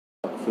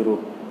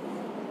ونستغفره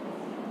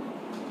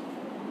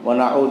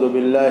ونعوذ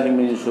بالله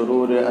من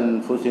شرور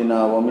أنفسنا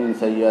ومن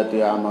سيئات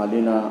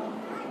أعمالنا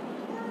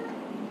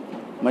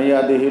من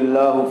يهده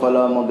الله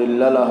فلا مضل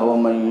له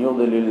ومن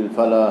يضلل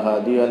فلا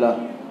هادي له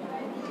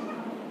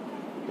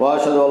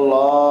وأشهد أن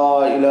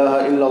لا إله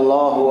إلا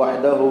الله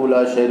وحده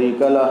لا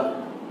شريك له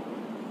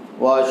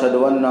وأشهد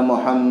أن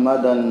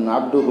محمدا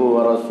عبده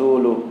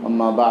ورسوله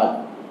أما بعد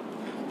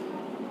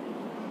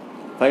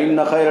فإن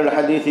خير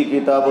الحديث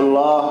كتاب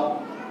الله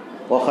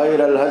وخير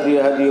الهدي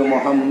هدي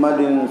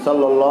محمد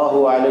صلى الله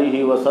عليه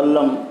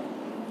وسلم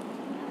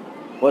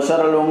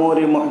وشر الأمور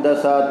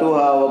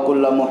محدثاتها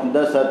وكل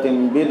محدثة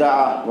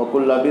بدعة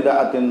وكل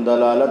بدعة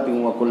ضلالة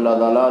وكل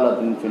ضلالة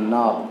في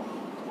النار.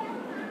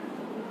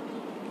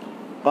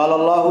 قال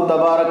الله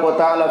تبارك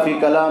وتعالى في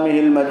كلامه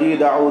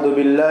المجيد: أعوذ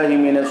بالله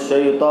من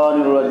الشيطان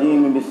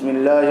الرجيم بسم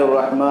الله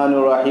الرحمن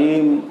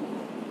الرحيم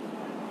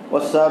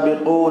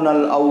والسابقون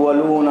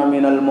الأولون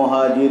من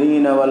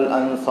المهاجرين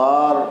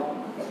والأنصار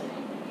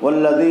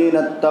والذين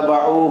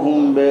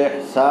اتبعوهم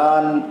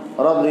بإحسان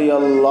رضي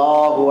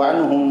الله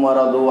عنهم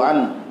ورضوا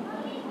عنه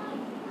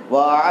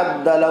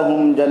وأعد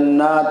لهم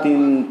جنات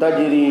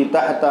تجري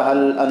تحتها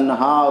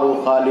الأنهار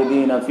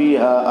خالدين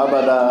فيها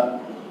أبدا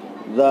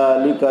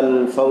ذلك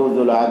الفوز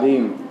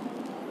العظيم.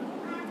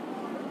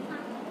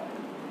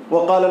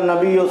 وقال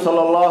النبي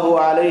صلى الله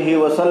عليه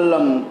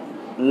وسلم: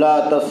 لا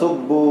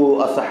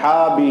تسبوا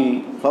أصحابي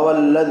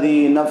فوالذي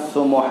نفس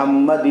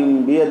محمد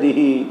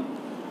بيده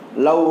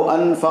لو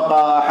أنفق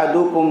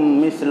أحدكم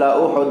مثل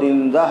أحد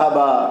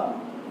ذهبا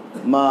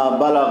ما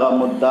بلغ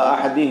مد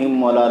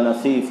أحدهم ولا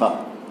نصيفه.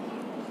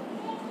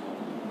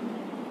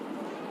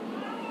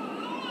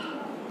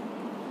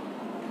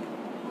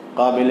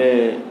 قابل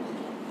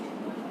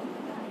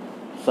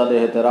صد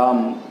احترام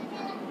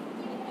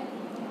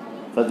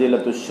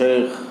فضیلت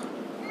الشیخ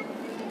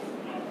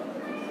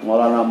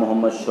مولانا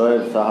محمد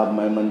شعیب صاحب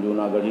میمن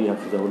جوناگڑھی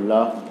حفظہ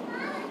اللہ،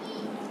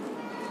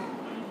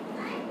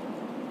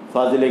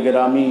 فاضل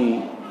گرامی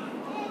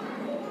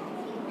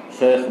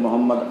شیخ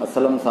محمد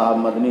اسلم صاحب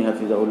مدنی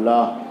حفظہ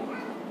اللہ،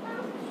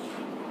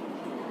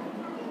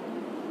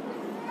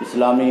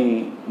 اسلامی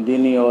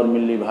دینی اور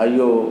ملی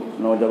بھائیوں،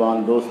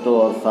 نوجوان دوستوں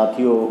اور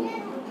ساتھیوں،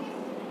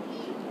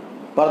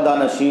 پردہ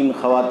نشین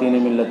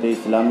خواتین ملت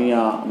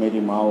اسلامیہ، میری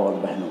ماؤں اور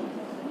بہنوں،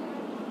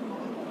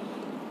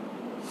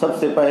 سب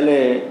سے پہلے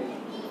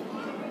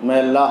میں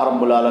اللہ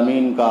رب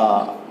العالمین کا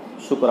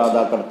شکر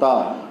ادا کرتا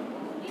ہوں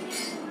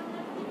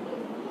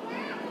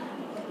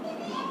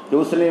کہ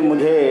اس نے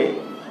مجھے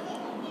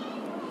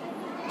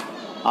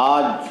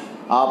آج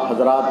آپ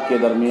حضرات کے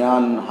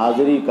درمیان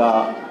حاضری کا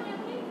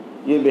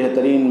یہ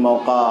بہترین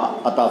موقع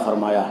عطا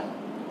فرمایا ہے۔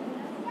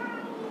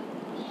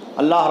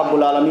 اللہ رب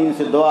العالمین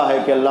سے دعا ہے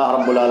کہ اللہ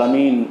رب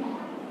العالمین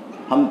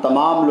ہم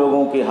تمام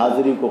لوگوں کی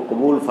حاضری کو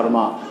قبول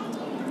فرما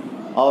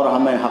اور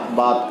ہمیں حق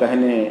بات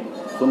کہنے،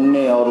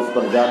 سننے اور اس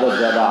پر زیادہ سے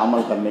زیادہ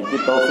عمل کرنے کی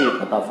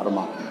توفیق عطا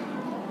فرما۔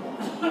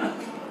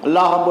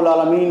 اللہ رب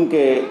العالمین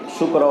کے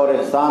شکر اور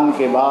احسان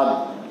کے بعد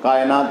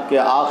کائنات کے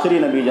آخری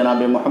نبی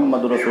جناب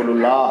محمد رسول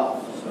اللہ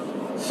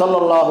صلی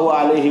اللہ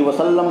علیہ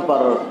وسلم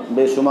پر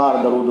بے شمار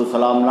درود و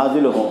سلام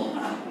نازل ہوں،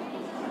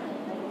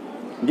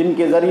 جن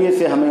کے ذریعے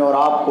سے ہمیں اور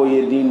آپ کو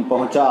یہ دین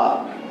پہنچا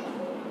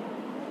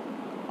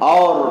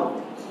اور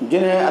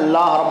جنہیں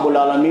اللہ رب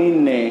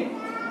العالمین نے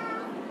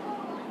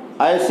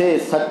ایسے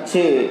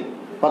سچے،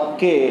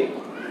 پکے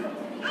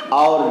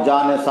اور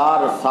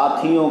جانثار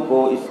ساتھیوں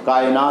کو اس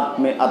کائنات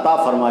میں عطا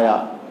فرمایا،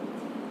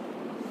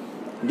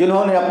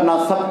 جنہوں نے اپنا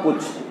سب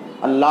کچھ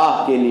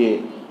اللہ کے لیے،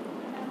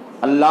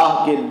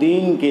 اللہ کے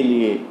دین کے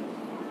لیے،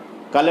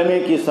 کلمے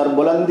کی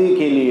سربلندی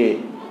کے لیے،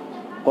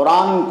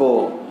 قرآن کو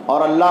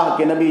اور اللہ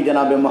کے نبی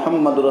جناب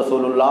محمد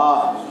رسول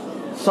اللہ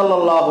صلی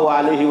اللہ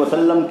علیہ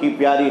وسلم کی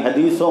پیاری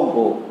حدیثوں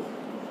کو،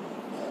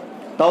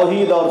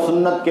 توحید اور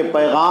سنت کے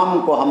پیغام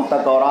کو ہم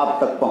تک اور آپ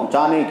تک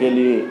پہنچانے کے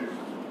لیے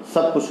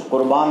سب کچھ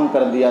قربان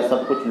کر دیا، سب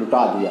کچھ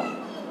لٹا دیا،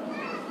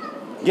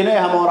 جنہیں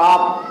ہم اور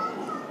آپ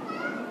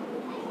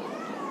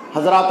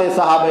حضرات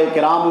صحابہ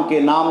کرام کے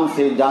نام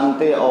سے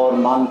جانتے اور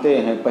مانتے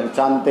ہیں،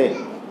 پہچانتے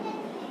ہیں۔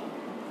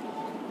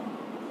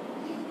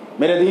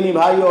 میرے دینی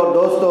بھائیوں اور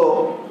دوستوں،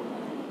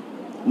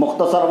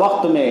 مختصر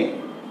وقت میں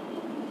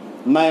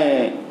میں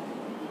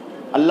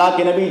اللہ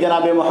کے نبی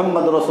جناب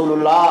محمد رسول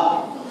اللہ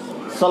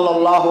صلی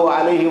اللہ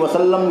علیہ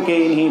وسلم کے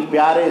انہی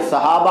پیارے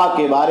صحابہ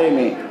کے بارے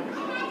میں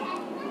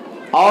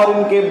اور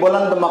ان کے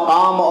بلند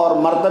مقام اور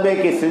مرتبے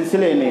کے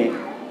سلسلے میں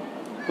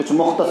کچھ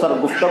مختصر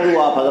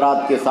گفتگو آپ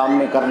حضرات کے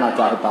سامنے کرنا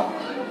چاہتا ہوں۔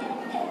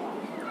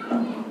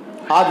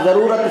 آج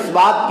ضرورت اس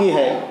بات کی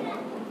ہے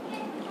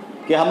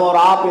کہ ہم اور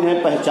آپ انہیں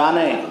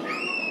پہچانیں،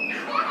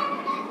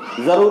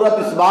 ضرورت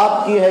اس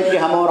بات کی ہے کہ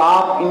ہم اور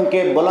آپ ان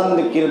کے بلند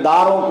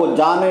کرداروں کو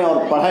جانیں اور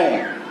پڑھیں۔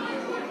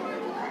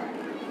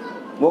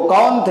 وہ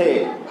کون تھے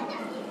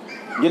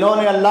جنہوں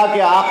نے اللہ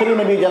کے آخری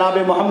نبی جناب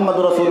محمد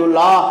رسول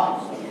اللہ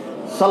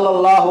صلی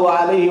اللہ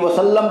علیہ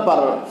وسلم پر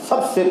سب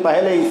سے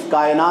پہلے اس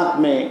کائنات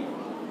میں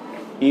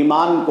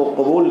ایمان کو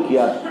قبول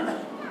کیا تھا؟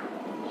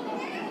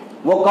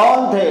 وہ کون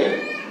تھے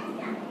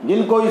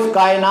جن کو اس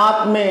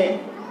کائنات میں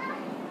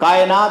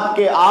کائنات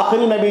کے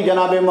آخری نبی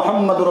جناب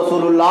محمد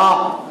رسول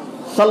اللہ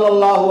صلی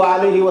اللہ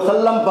علیہ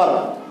وسلم پر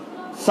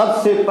سب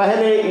سے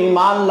پہلے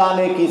ایمان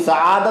لانے کی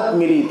سعادت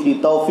ملی تھی،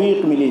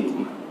 توفیق ملی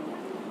تھی،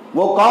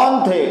 وہ کون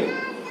تھے؟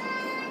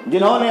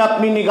 جنہوں نے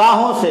اپنی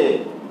نگاہوں سے،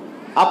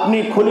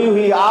 اپنی کھلی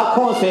ہوئی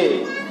آنکھوں سے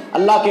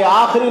اللہ کے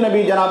آخری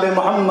نبی جناب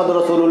محمد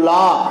رسول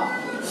اللہ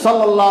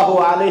صلی اللہ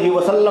علیہ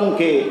وسلم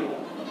کے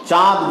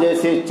چاند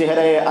جیسے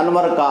چہرے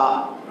انور کا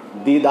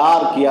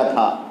دیدار کیا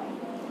تھا۔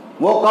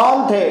 وہ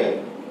کون تھے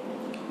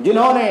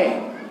جنہوں نے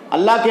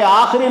اللہ کے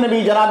آخری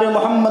نبی جناب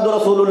محمد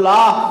رسول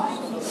اللہ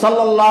صلی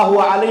اللہ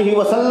علیہ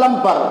وسلم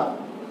پر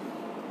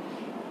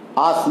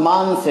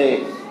آسمان سے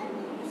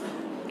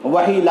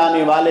وحی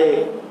لانے والے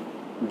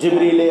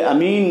جبریل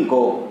امین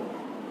کو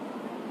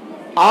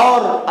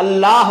اور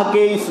اللہ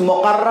کے اس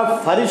مقرب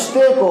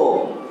فرشتے کو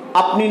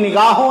اپنی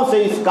نگاہوں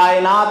سے اس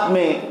کائنات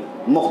میں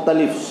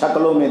مختلف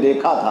شکلوں میں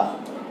دیکھا تھا؟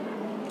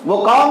 وہ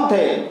کون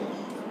تھے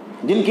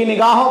جن کی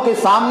نگاہوں کے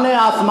سامنے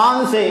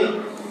آسمان سے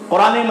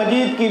قرآن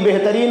مجید کی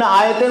بہترین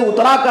آیتیں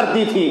اترا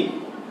کرتی تھی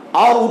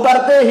اور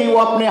اترتے ہی وہ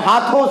اپنے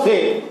ہاتھوں سے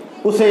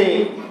اسے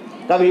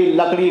کبھی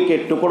لکڑی کے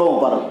ٹکڑوں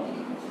پر،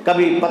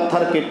 کبھی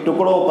پتھر کے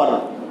ٹکڑوں پر،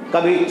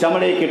 کبھی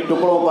چمڑے کے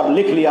ٹکڑوں پر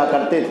لکھ لیا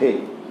کرتے تھے؟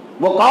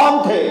 وہ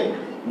کون تھے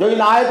جو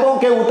ان آیتوں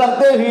کے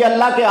اترتے ہوئے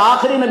اللہ کے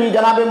آخری نبی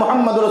جناب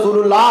محمد رسول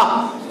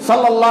اللہ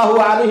صلی اللہ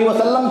علیہ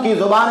وسلم کی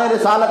زبان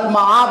رسالت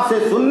مآب سے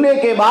سننے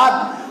کے بعد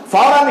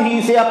فوراً ہی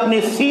اسے اپنے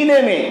سینے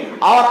میں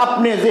اور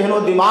اپنے ذہن و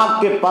دماغ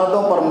کے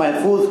پردوں پر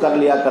محفوظ کر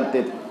لیا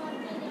کرتے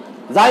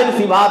تھے؟ ظاہر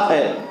سی بات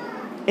ہے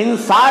ان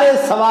سارے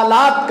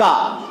سوالات کا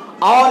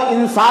اور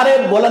ان سارے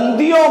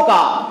بلندیوں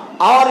کا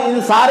اور ان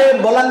سارے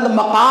بلند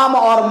مقام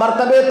اور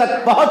مرتبے تک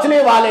پہنچنے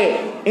والے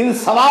ان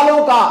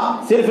سوالوں کا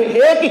صرف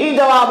ایک ہی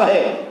جواب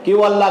ہے کہ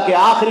وہ اللہ کے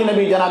آخری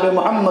نبی جناب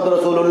محمد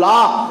رسول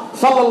اللہ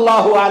صلی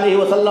اللہ علیہ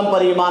وسلم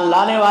پر ایمان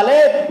لانے والے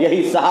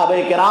یہی صحابہ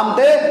کرام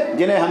تھے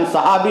جنہیں ہم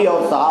صحابی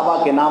اور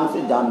صحابہ کے نام سے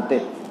جانتے۔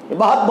 یہ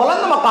بہت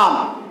بلند مقام،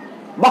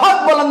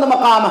 بہت بلند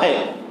مقام ہے۔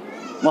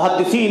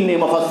 محدثین نے،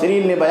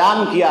 مفسرین نے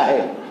بیان کیا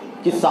ہے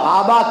کہ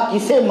صحابہ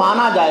کسے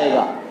مانا جائے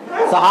گا،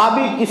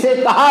 صحابی کسے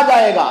کہا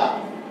جائے گا،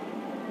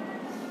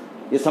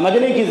 یہ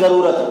سمجھنے کی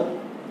ضرورت ہے۔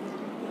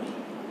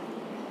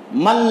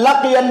 من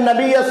لقی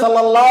النبی صلی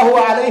اللہ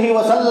علیہ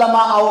وسلم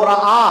اور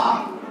رآہ،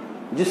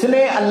 جس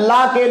نے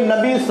اللہ کے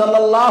نبی صلی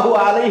اللہ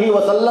علیہ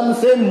وسلم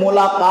سے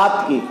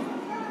ملاقات کی،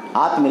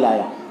 ہاتھ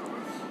ملایا،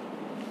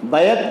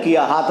 بیعت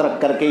کیا ہاتھ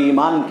رکھ کر کے،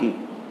 ایمان کی۔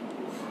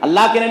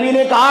 اللہ کے نبی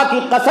نے کہا کہ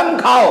قسم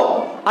کھاؤ،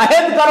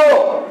 عہد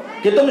کرو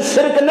کہ تم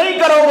شرک نہیں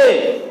کرو گے،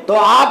 تو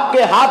آپ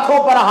کے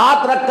ہاتھوں پر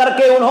ہاتھ رکھ کر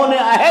کے انہوں نے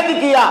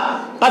عہد کیا،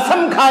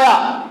 قسم کھایا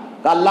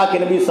کہ اللہ کے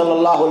نبی صلی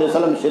اللہ علیہ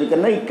وسلم شرک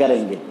نہیں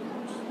کریں گے۔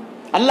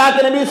 اللہ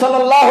کے نبی صلی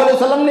اللہ علیہ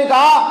وسلم نے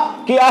کہا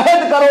کہ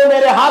عہد کرو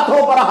میرے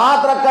ہاتھوں پر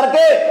ہاتھ رکھ کر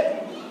کے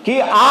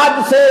کہ آج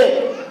سے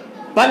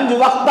 5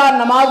 وقتہ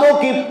نمازوں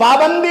کی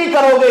پابندی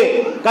کرو گے،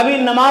 کبھی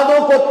نمازوں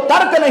کو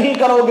ترک نہیں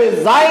کرو گے،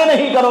 ضائع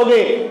نہیں کرو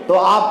گے۔ تو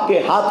آپ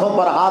کے ہاتھوں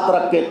پر ہاتھ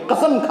رکھ کے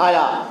قسم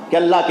کھایا کہ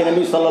اللہ کے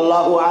نبی صلی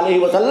اللہ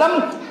علیہ وسلم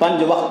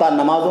 5 وقتہ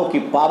نمازوں کی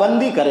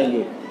پابندی کریں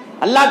گے۔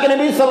 اللہ کے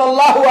نبی صلی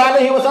اللہ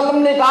علیہ وسلم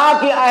نے کہا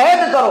کہ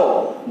عہد کرو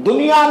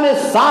دنیا میں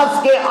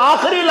سانس کے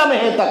آخری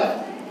لمحے تک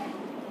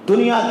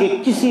دنیا کے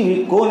کسی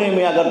بھی کونے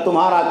میں اگر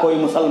تمہارا کوئی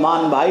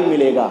مسلمان بھائی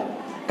ملے گا،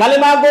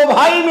 کلمہ گو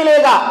بھائی ملے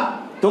گا،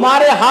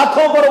 تمہارے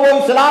ہاتھوں پر وہ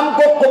اسلام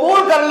کو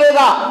قبول کر لے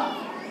گا،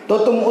 تو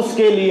تم اس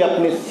کے لیے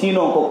اپنے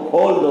سینوں کو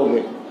کھول دو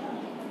گے،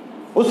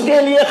 اس کے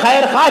لیے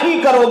خیر خواہی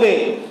کرو گے،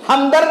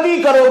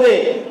 ہمدردی کرو گے،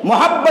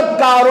 محبت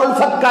کا اور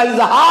الفت کا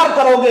اظہار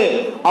کرو گے،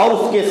 اور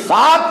اس کے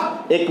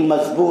ساتھ ایک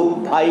مضبوط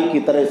بھائی کی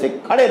طرح سے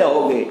کھڑے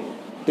رہو گے۔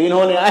 تو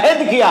انہوں نے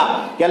عہد کیا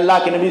کہ اللہ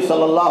کے نبی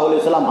صلی اللہ علیہ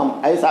وسلم ہم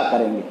ایسا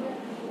کریں گے۔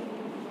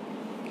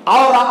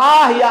 اور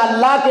یا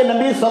اللہ کے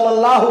نبی صلی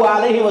اللہ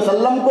علیہ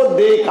وسلم کو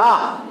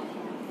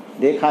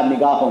دیکھا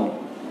نگاہوں میں۔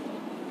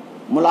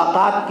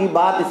 ملاقات کی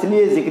بات اس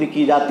لیے ذکر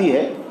کی جاتی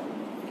ہے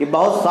کہ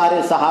بہت سارے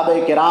صحابہ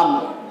کرام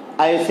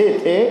ایسے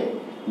تھے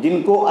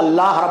جن کو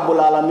اللہ رب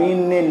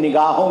العالمین نے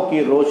نگاہوں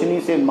کی روشنی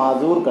سے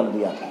معذور کر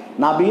دیا تھا،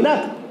 نابینا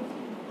تھے۔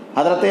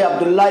 حضرت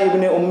عبداللہ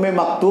ابن ام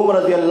مکتوم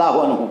رضی اللہ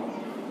عنہ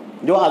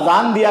جو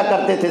اذان دیا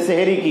کرتے تھے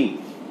سحری کی،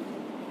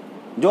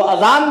 جو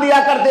اذان دیا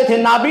کرتے تھے،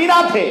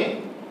 نابینا تھے۔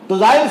 تو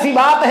ظاہر سی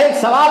بات ہے، ایک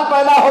سوال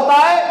پیدا ہوتا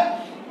ہے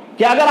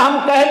کہ اگر ہم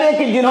کہہ دیں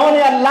کہ جنہوں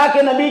نے اللہ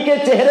کے نبی کے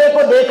چہرے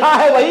کو دیکھا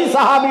ہے وہی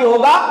صحابی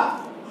ہوگا،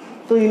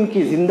 تو ان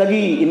کی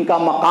زندگی، ان کا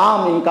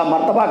مقام، ان کا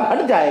مرتبہ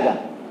گھٹ جائے گا۔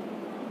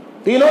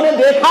 تو انہوں نے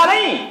دیکھا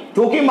نہیں،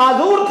 چونکہ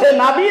معذور تھے،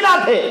 نابینا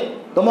تھے،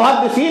 تو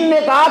محدثین نے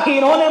کہا کہ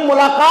انہوں نے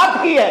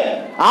ملاقات کی ہے،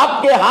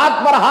 آپ کے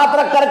ہاتھ پر ہاتھ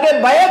رکھ کر کے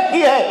بیعت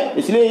کی ہے،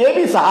 اس لیے یہ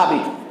بھی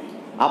صحابی،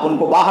 آپ ان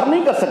کو باہر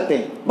نہیں کر سکتے۔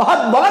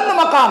 بہت بلند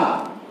مقام،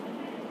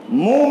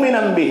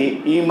 مومنن بھی،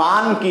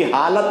 ایمان کی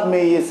حالت میں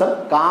یہ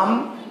سب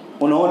کام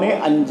انہوں نے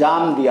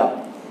انجام دیا۔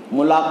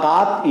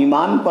 ملاقات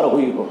ایمان پر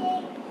ہوئی ہو،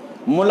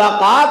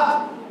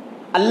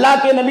 ملاقات اللہ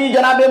کے نبی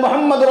جناب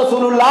محمد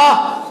رسول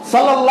اللہ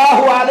صلی اللہ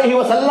علیہ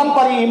وسلم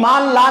پر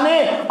ایمان لانے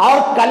اور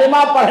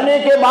کلمہ پڑھنے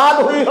کے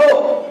بعد ہوئی ہو،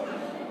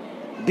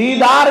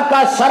 دیدار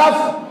کا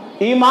شرف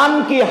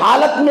ایمان کی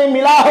حالت میں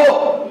ملا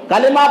ہو،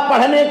 کلمہ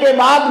پڑھنے کے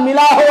بعد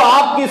ملا ہو،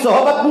 آپ کی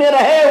صحبت میں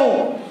رہے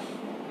ہوں،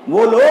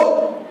 وہ لوگ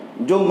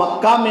جو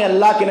مکہ میں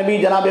اللہ کے نبی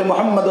جناب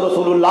محمد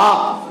رسول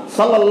اللہ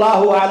صلی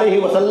اللہ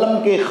علیہ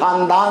وسلم کے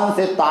خاندان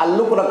سے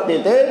تعلق رکھتے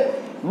تھے،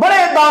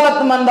 بڑے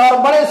دولت مند اور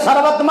بڑے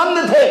ثروت مند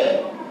تھے،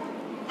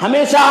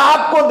 ہمیشہ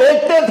آپ کو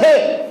دیکھتے تھے،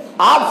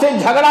 آپ سے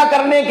جھگڑا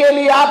کرنے کے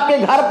لیے آپ کے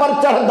گھر پر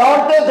چڑھ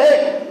دوڑتے تھے،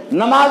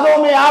 نمازوں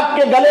میں آپ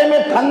کے گلے میں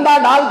پھندا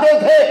ڈالتے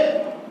تھے،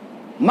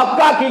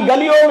 مکہ کی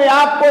گلیوں میں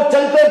آپ کو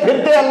چلتے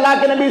پھرتے اللہ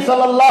کے نبی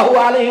صلی اللہ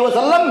علیہ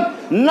وسلم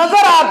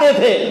نظر آتے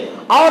تھے،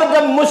 اور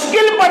جب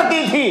مشکل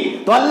پڑتی تھی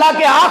تو اللہ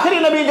کے آخری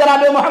نبی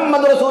جناب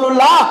محمد رسول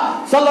اللہ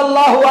صلی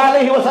اللہ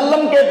علیہ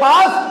وسلم کے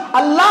پاس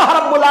اللہ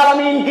رب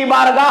العالمین کی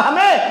بارگاہ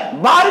میں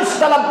بارش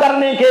طلب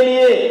کرنے کے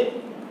لیے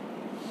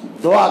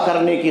دعا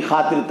کرنے کی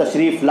خاطر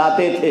تشریف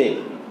لاتے تھے،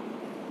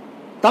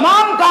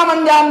 تمام کام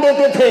انجام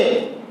دیتے تھے۔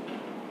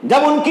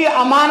 جب ان کی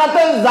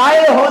امانتیں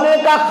ضائع ہونے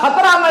کا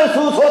خطرہ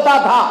محسوس ہوتا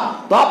تھا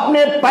تو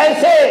اپنے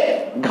پیسے،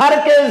 گھر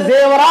کے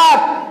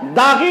زیورات،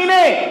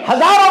 داغینے،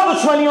 ہزاروں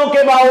دشمنیوں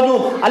کے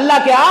باوجود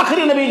اللہ کے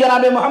آخری نبی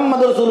جناب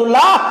محمد رسول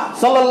اللہ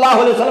صلی اللہ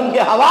علیہ وسلم کے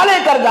حوالے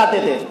کر جاتے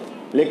تھے،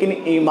 لیکن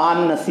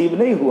ایمان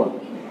نصیب نہیں ہوا۔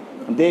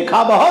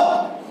 دیکھا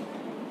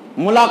بہت،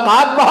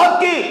 ملاقات بہت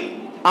کی،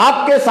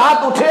 آپ کے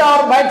ساتھ اٹھے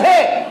اور بیٹھے،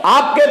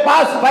 آپ کے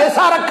پاس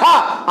پیسہ رکھا،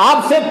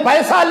 آپ سے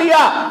پیسہ لیا،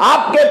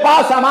 آپ کے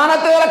پاس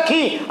امانتیں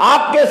رکھی،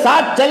 آپ کے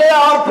ساتھ چلے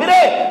اور پھرے،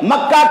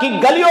 مکہ کی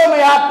گلیوں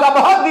میں آپ کا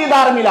بہت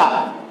دیدار ملا،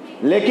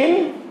 لیکن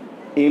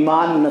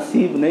ایمان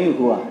نصیب نہیں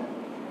ہوا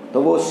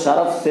تو وہ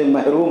شرف سے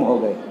محروم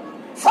ہو گئے۔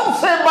 سب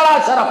سے بڑا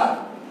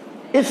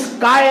شرف اس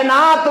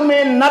کائنات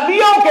میں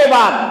نبیوں کے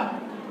بعد،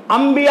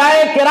 انبیاء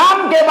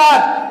کرام کے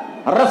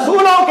بعد،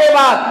 رسولوں کے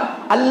بعد،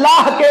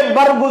 اللہ کے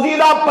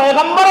برگزیدہ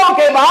پیغمبروں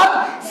کے بعد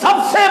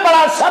سب سے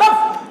بڑا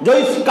شرف جو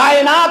اس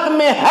کائنات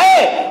میں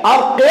ہے اور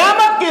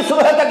قیامت کی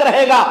صبح تک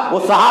رہے گا وہ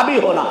صحابی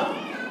ہونا۔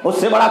 اس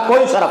سے بڑا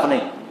کوئی شرف نہیں،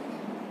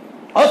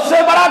 اس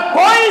سے بڑا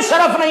کوئی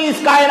شرف نہیں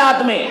اس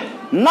کائنات میں۔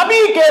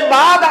 نبی کے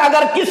بعد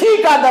اگر کسی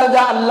کا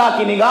درجہ اللہ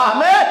کی نگاہ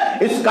میں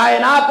اس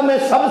کائنات میں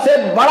سب سے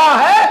بڑا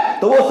ہے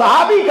تو وہ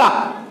صحابی کا۔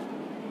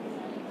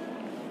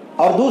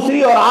 اور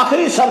دوسری اور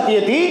آخری شرط یہ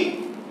تھی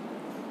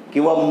کہ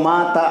وہ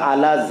مات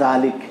علی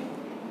ذالک،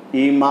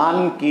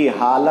 ایمان کی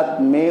حالت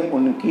میں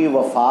ان کی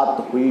وفات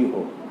ہوئی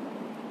ہو،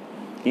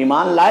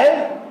 ایمان لائے،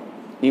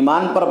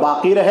 ایمان پر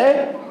باقی رہے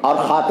اور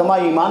خاتمہ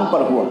ایمان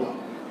پر ہوا۔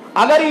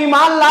 اگر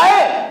ایمان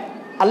لائے،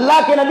 اللہ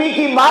کے نبی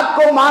کی بات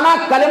کو مانا،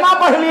 کلمہ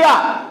پڑھ لیا،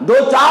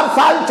 2-4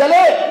 سال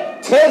چلے،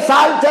 6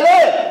 سال چلے،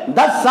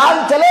 10 سال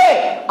چلے،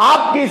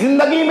 آپ کی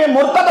زندگی میں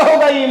مرتد ہو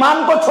گئی،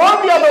 ایمان کو چھوڑ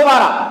دیا،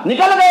 دوبارہ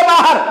نکل گئے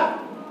باہر،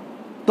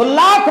 تو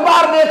لاکھ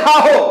بار دیکھا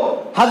ہو،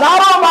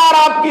 ہزاروں بار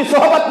آپ کی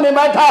صحبت میں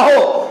بیٹھا ہو،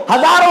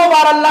 ہزاروں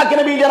بار اللہ کے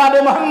نبی جناب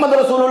محمد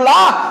رسول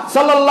اللہ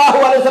صلی اللہ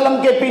علیہ وسلم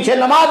کے پیچھے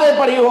نمازیں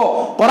پڑھی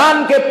ہو،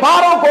 قرآن کے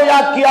پاروں کو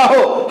یاد کیا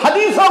ہو،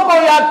 حدیثوں کو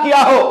یاد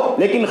کیا ہو،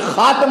 لیکن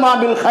خاتمہ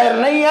بالخیر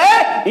نہیں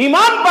ہے،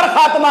 ایمان پر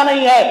خاتمہ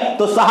نہیں ہے،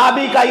 تو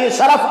صحابی کا یہ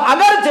شرف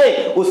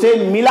اگرچہ اسے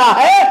ملا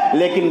ہے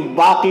لیکن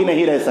باقی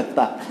نہیں رہ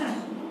سکتا،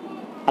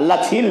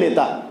 اللہ چھین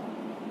لیتا۔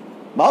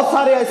 بہت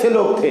سارے ایسے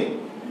لوگ تھے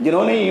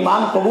جنہوں نے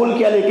ایمان قبول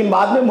کیا لیکن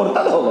بعد میں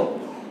مرتد ہو گئے،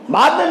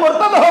 بعد میں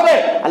مرتد ہو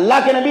گئے، اللہ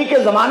کے نبی کے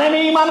زمانے میں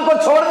ایمان کو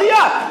چھوڑ دیا،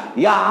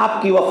 یا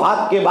آپ کی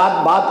وفات کے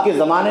بعد کے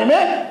زمانے میں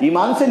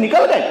ایمان سے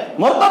نکل گئے،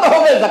 مرتد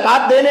ہو گئے،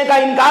 زکوٰۃ دینے کا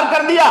انکار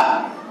کر دیا،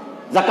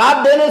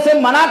 زکوٰۃ دینے سے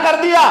منع کر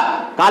دیا،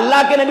 کہ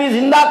اللہ کے نبی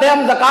زندہ تھے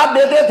ہم زکوٰۃ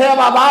دیتے تھے،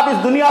 اب آپ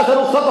اس دنیا سے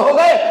رخصت ہو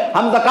گئے،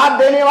 ہم زکوٰۃ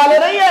دینے والے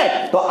نہیں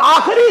ہیں۔ تو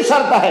آخری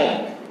شرط ہے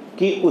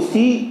کہ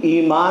اسی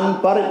ایمان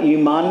پر،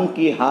 ایمان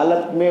کی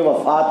حالت میں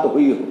وفات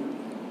ہوئی ہو۔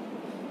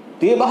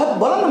 تو یہ بہت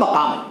بلند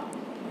مقام ہے،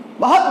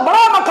 بہت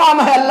بڑا مقام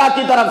ہے اللہ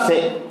کی طرف سے۔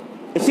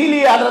 اسی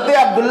لیے حضرت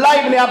عبداللہ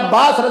ابن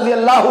عباس رضی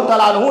اللہ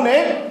تعالیٰ عنہ نے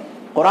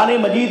قرآن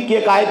مجید کی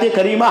ایک آیت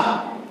کریمہ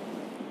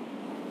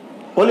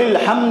قل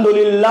الحمد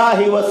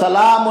للہ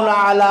وسلام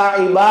علی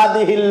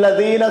عبادہ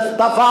الذین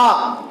اصطفیٰ،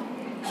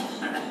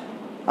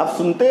 اب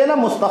سنتے ہیں نا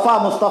مصطفیٰ،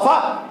 مصطفیٰ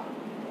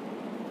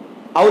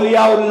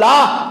اولیاء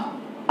اللہ،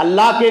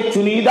 اللہ کے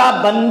چنیدہ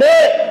بندے،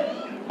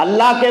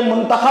 اللہ کے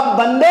منتخب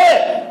بندے۔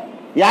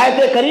 یہ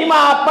آیت کریمہ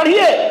آپ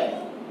پڑھیے،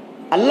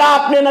 اللہ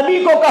اپنے نبی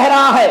کو کہہ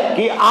رہا ہے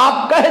کہ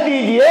آپ کہہ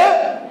دیجئے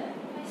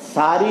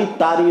ساری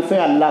تعریفیں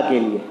اللہ کے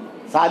لیے،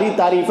 ساری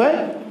تعریفیں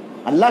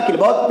اللہ کے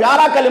لیے۔ بہت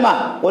پیارا کلمہ،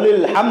 قل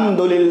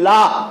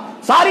الحمدللہ،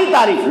 ساری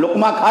تعریف،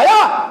 لقمہ کھایا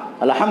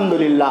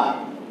الحمدللہ،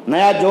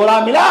 نیا جوڑا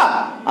ملا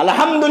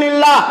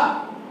الحمدللہ،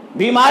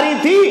 بیماری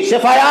تھی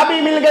شفایابی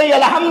مل گئی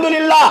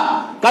الحمدللہ،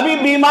 کبھی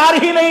بیمار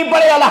ہی نہیں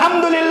پڑے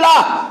الحمدللہ،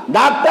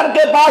 ڈاکٹر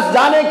کے پاس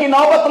جانے کی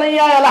نوبت نہیں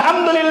آئی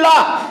الحمدللہ،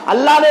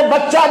 اللہ نے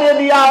بچہ دے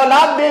دیا،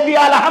 اولاد دے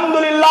دیا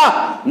الحمدللہ،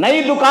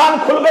 نئی دکان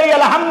کھل گئی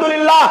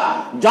الحمدللہ،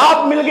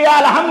 جاب مل گیا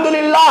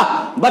الحمدللہ،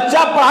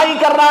 بچہ پڑھائی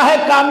کر رہا ہے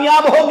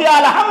کامیاب ہو گیا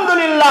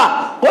الحمدللہ۔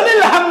 قل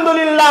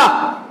الحمدللہ،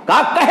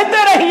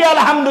 کہتے رہیے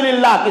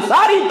الحمدللہ، کہ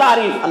ساری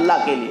تعریف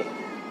اللہ کے لیے،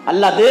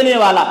 اللہ دینے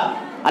والا،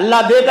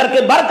 اللہ دے کر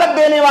کے برکت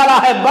دینے والا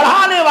ہے،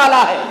 بڑھانے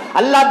والا ہے،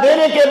 اللہ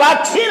دینے کے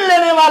بعد چھین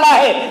لینے والا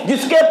ہے،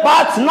 جس کے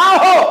پاس نہ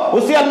ہو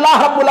اسے اللہ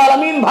رب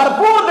العالمین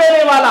بھرپور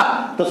دینے والا۔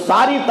 تو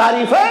ساری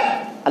تعریفیں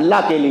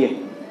اللہ کے لیے۔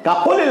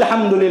 قُلِ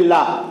الْحَمْدُ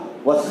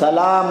لِلَّهِ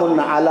وَالسَّلَامٌ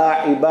عَلَىٰ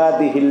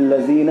عِبَادِهِ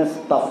الَّذِينَ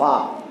اصْطَفَىٰ،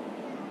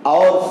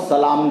 اور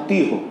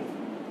سلامتی ہو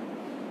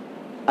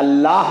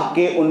اللہ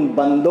کے ان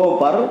بندوں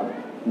پر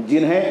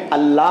جنہیں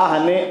اللہ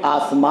نے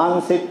آسمان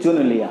سے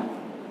چن لیا،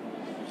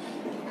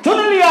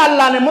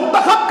 اللہ نے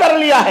منتخب کر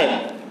لیا ہے۔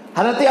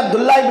 حضرت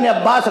عبداللہ ابن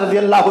عباس رضی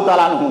اللہ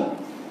تعالیٰ عنہ،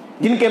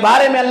 جن کے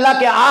بارے میں اللہ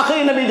کے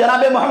آخری نبی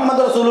جناب محمد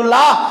رسول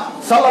اللہ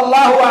صلی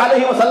اللہ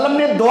علیہ وسلم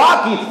نے دعا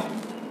کی تھی۔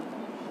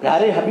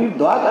 پیارے حبیب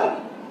دعا کر،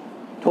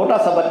 چھوٹا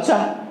سا بچہ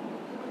ہے،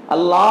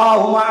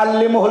 اللہم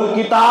علمہ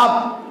الکتاب،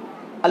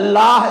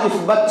 اللہ اس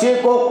بچے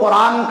کو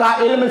قرآن کا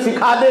علم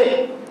سکھا دے،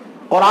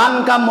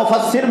 قرآن کا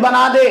مفسر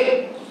بنا دے،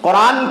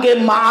 قرآن کے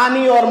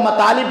معانی اور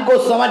مطالب کو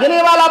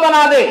سمجھنے والا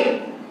بنا دے۔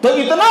 تو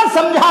اتنا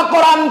سمجھا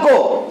قرآن کو،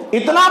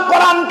 اتنا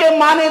قرآن کے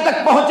معنی تک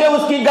پہنچے،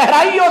 اس کی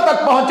گہرائیوں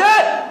تک پہنچے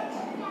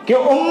کہ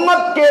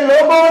امت کے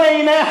لوگوں نے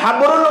انہیں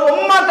حبر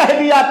الامہ کہہ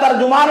دیا،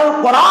 ترجمان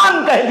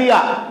القرآن کہہ دیا۔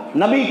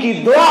 نبی کی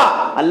دعا،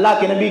 اللہ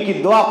کے نبی کی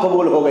دعا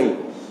قبول ہو گئی۔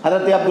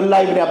 حضرت عبداللہ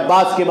ابن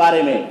عباس کے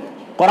بارے میں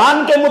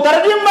قرآن کے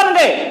مترجم بن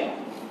گئے،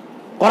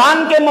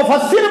 قرآن کے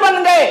مفسر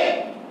بن گئے،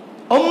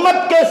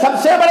 امت کے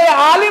سب سے بڑے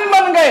عالم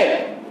بن گئے۔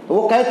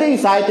 وہ کہتے ہیں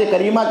اس آیت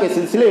کریمہ کے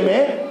سلسلے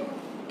میں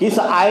کہ اس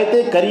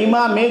آیت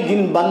کریمہ میں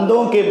جن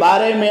بندوں کے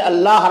بارے میں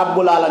اللہ رب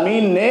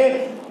العالمین نے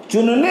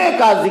چننے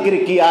کا ذکر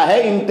کیا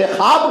ہے،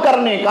 انتخاب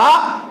کرنے کا،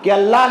 کہ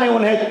اللہ نے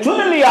انہیں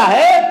چن لیا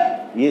ہے،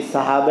 یہ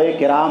صحابہ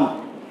کرام،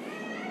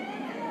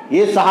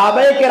 یہ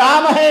صحابہ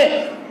کرام ہیں،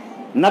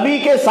 نبی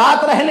کے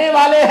ساتھ رہنے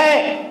والے ہیں،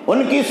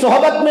 ان کی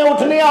صحبت میں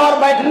اٹھنے اور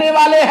بیٹھنے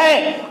والے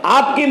ہیں،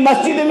 آپ کی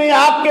مسجد میں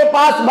آپ کے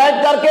پاس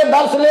بیٹھ کر کے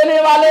درس لینے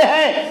والے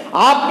ہیں،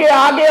 آپ کے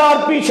آگے اور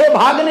پیچھے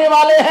بھاگنے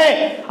والے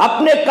ہیں،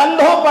 اپنے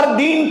کندھوں پر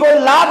دین کو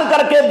لاد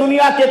کر کے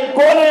دنیا کے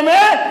کونے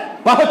میں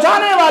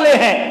پہنچانے والے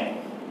ہیں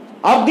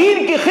اور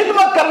دین کی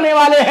خدمت کرنے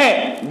والے ہیں،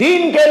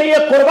 دین کے لیے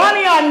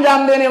قربانیاں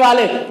انجام دینے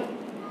والے۔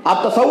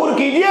 آپ تصور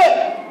کیجئے،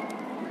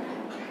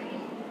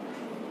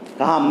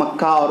 کہاں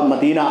مکہ اور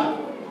مدینہ،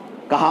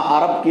 کہاں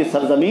عرب کی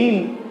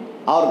سرزمین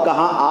اور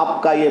کہاں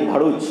آپ کا یہ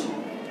بھروچ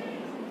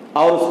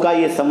اور اس کا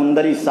یہ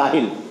سمندری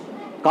ساحل۔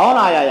 کون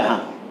آیا یہاں؟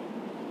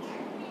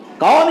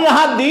 کون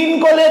یہاں دین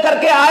کو لے کر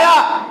کے آیا؟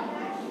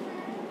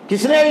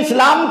 کس نے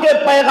اسلام کے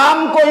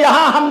پیغام کو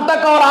یہاں ہم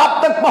تک اور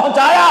آپ تک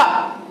پہنچایا؟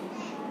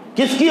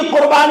 کس کی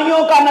قربانیوں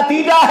کا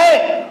نتیجہ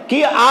ہے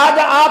کہ آج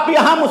آپ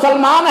یہاں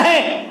مسلمان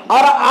ہیں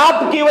اور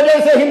آپ کی وجہ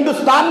سے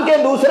ہندوستان کے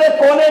دوسرے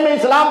کونے میں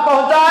اسلام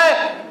پہنچا ہے؟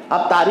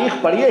 اب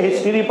تاریخ پڑھیے،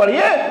 ہسٹری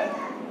پڑھیے،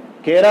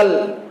 کیرل،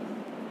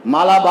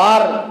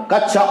 مالابار،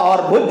 کچھ اور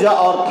بھج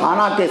اور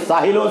تھانہ کے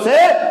ساحلوں سے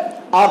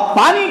اور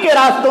پانی کے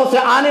راستوں سے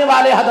آنے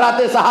والے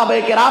حضرات صحابہ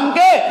کرام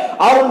کے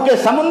اور ان کے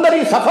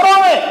سمندری سفروں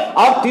میں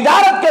اور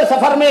تجارت کے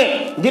سفر میں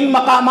جن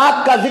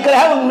مقامات کا ذکر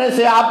ہے، ان میں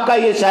سے آپ کا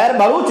یہ شہر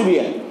بھروچ بھی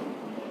ہے۔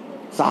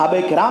 صحابہ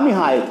کرام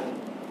یہاں آئے تھے،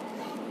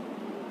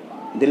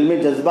 دل میں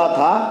جذبہ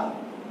تھا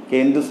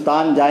کہ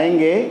ہندوستان جائیں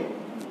گے،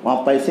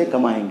 وہاں پیسے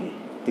کمائیں گے،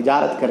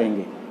 تجارت کریں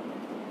گے،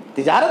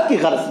 تجارت کی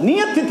غرض،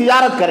 نیت تھی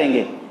تجارت کریں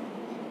گے،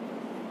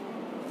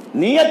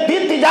 نیت تھی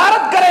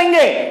تجارت کریں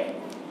گے۔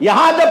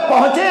 یہاں جب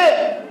پہنچے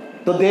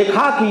تو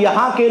دیکھا کہ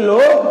یہاں کے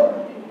لوگ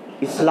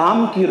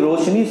اسلام کی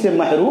روشنی سے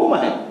محروم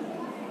ہیں،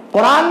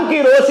 قرآن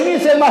کی روشنی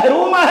سے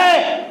محروم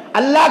ہیں،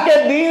 اللہ کے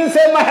دین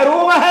سے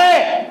محروم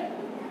ہیں،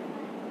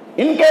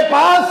 ان کے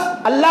پاس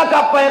اللہ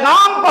کا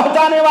پیغام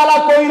پہنچانے والا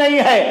کوئی نہیں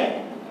ہے۔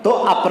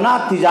 تو اپنا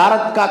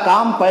تجارت کا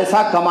کام،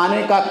 پیسہ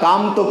کمانے کا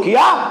کام تو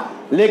کیا،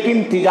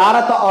 لیکن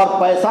تجارت اور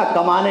پیسہ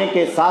کمانے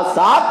کے ساتھ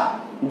ساتھ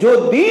جو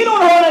دین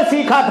انہوں نے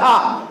سیکھا تھا،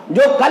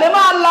 جو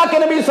کلمہ اللہ کے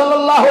نبی صلی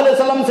اللہ علیہ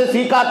وسلم سے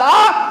سیکھا تھا،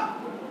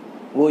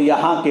 وہ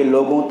یہاں کے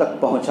لوگوں تک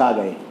پہنچا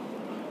گئے،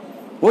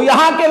 وہ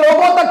یہاں کے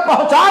لوگوں تک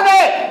پہنچا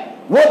گئے،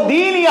 وہ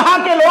دین یہاں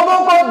کے لوگوں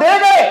کو دے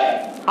گئے۔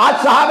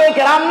 آج صحابہ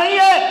کرام نہیں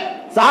ہے،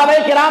 صحابہ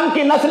کرام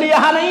کی نسل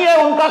یہاں نہیں ہے،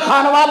 ان کا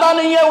خانوادہ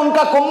نہیں ہے، ان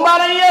کا کنبہ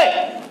نہیں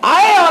ہے،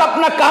 آئے اور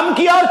اپنا کام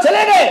کیا اور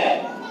چلے گئے۔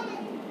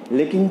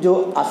 لیکن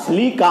جو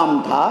اصلی کام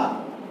تھا،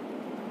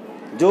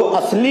 جو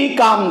اصلی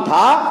کام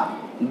تھا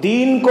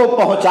دین کو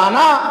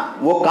پہنچانا،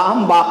 وہ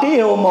کام باقی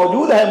ہے، وہ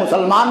موجود ہے،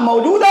 مسلمان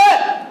موجود ہے۔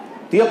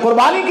 تو یہ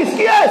قربانی کس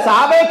کی ہے؟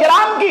 صحابہ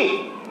کرام کی۔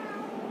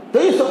 تو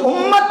اس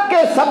امت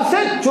کے سب سے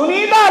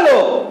چنیدہ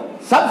لوگ،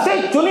 سب سے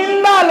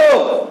چنندہ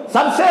لوگ،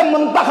 سب سے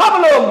منتخب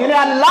لوگ، جنہیں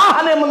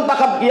اللہ نے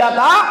منتخب کیا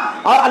تھا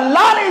اور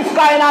اللہ نے اس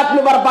کائنات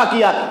میں برپا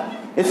کیا تھا۔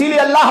 اسی لیے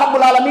اللہ رب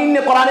العالمین نے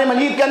قرآن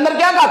مجید کے اندر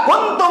کیا کہا؟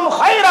 کنتم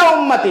خیر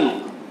امت،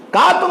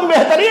 کہا تم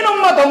بہترین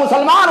امت ہو،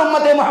 مسلمان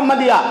امت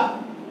محمدیہ۔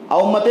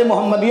 اور امت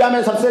محمدیہ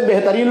میں سب سے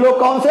بہترین لوگ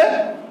کون سے،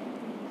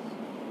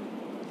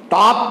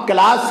 ٹاپ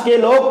کلاس کے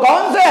لوگ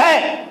کون سے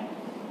ہیں؟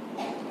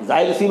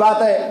 ظاہر سی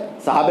بات ہے،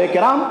 صحابہ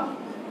کرام،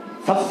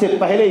 سب سے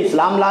پہلے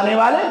اسلام لانے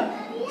والے،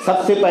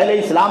 سب سے پہلے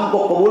اسلام کو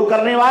قبول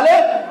کرنے والے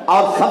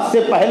اور سب سے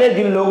پہلے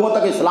جن لوگوں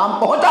تک اسلام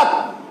پہنچا تھا۔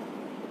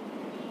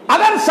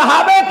 اگر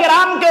صحابہ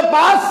کرام کے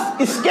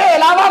پاس اس کے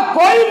علاوہ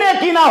کوئی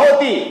نیکی نہ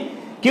ہوتی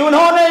کہ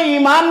انہوں نے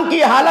ایمان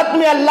کی حالت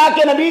میں اللہ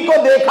کے نبی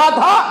کو دیکھا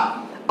تھا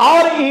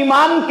اور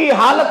ایمان کی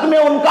حالت میں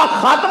ان کا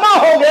خاتمہ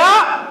ہو گیا،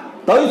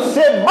 تو اس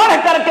سے بڑھ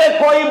کر کے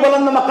کوئی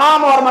بلند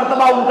مقام اور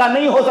مرتبہ ان کا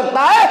نہیں ہو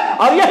سکتا ہے،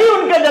 اور یہی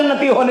ان کے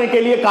جنتی ہونے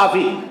کے لیے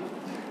کافی۔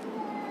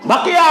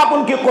 بقیہ آپ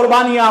ان کی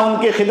قربانیاں، ان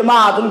کی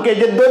خدمات، ان کے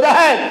جد و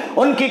جہد،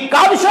 ان کی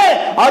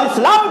کاوشیں اور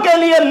اسلام کے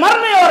لیے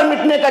مرنے اور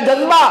مٹنے کا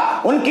جذبہ،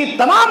 ان کی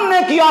تمام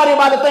نیکیاں اور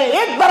عبادتیں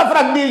ایک طرف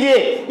رکھ دیجئے،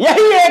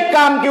 یہی ایک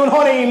کام کہ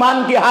انہوں نے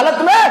ایمان کی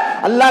حالت میں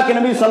اللہ کے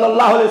نبی صلی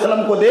اللہ علیہ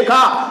وسلم کو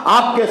دیکھا،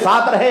 آپ کے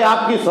ساتھ رہے،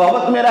 آپ کی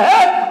صحبت میں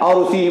رہے اور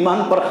اسی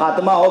ایمان پر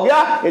خاتمہ ہو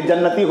گیا، یہ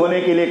جنتی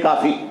ہونے کے لیے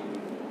کافی۔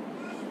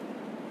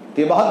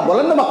 یہ بہت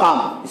بلند مقام،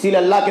 اسی لیے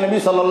اللہ کے نبی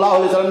صلی اللہ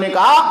علیہ وسلم نے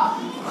کہا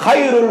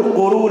خیر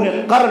القرون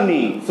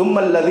قرنی ثم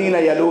الذین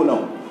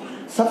یلونہم،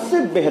 سب سے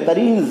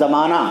بہترین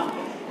زمانہ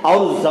اور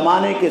اس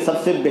زمانے کے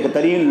سب سے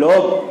بہترین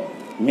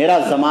لوگ میرا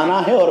زمانہ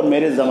ہے اور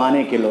میرے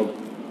زمانے کے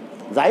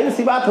لوگ۔ ظاہر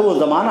سی بات ہے وہ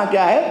زمانہ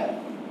کیا ہے؟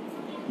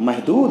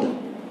 محدود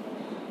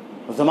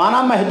ہے،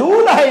 زمانہ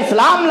محدود ہے۔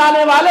 اسلام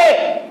لانے والے،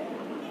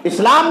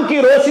 اسلام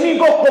کی روشنی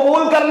کو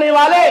قبول کرنے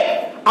والے،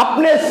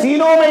 اپنے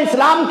سینوں میں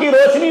اسلام کی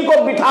روشنی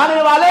کو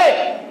بٹھانے والے،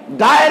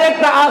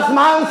 ڈائریکٹ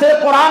آسمان سے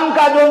قرآن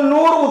کا جو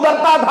نور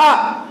اترتا تھا،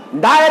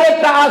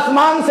 ڈائریکٹ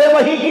آسمان سے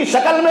وحی کی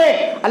شکل میں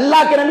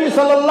اللہ کے نبی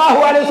صلی اللہ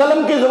علیہ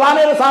وسلم کی زبان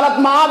رسالت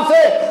مآب سے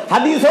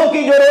حدیثوں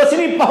کی جو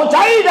روشنی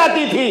پہنچائی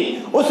جاتی تھی،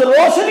 اس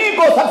روشنی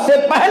کو سب سے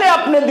پہلے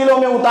اپنے دلوں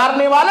میں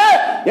اتارنے والے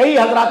یہی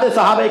حضرات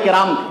صحابہ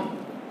کرام تھے۔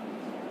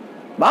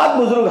 بہت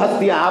بزرگ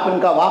ہستیاں، آپ ان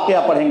کا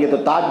واقعہ پڑھیں گے تو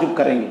تعجب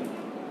کریں گے،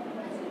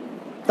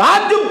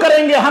 تعجب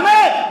کریں گے۔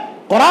 ہمیں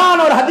قرآن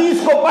اور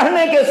حدیث کو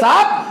پڑھنے کے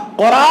ساتھ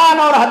قرآن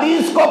اور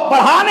حدیث کو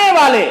پڑھانے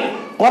والے،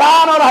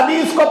 قرآن اور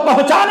حدیث کو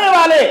پہنچانے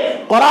والے،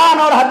 قرآن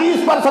اور حدیث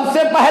پر سب سے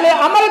پہلے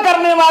عمل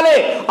کرنے والے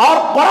اور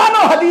قرآن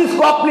اور حدیث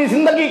کو اپنی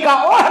زندگی کا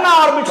اوڑھنا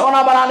اور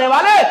بچھونا بنانے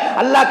والے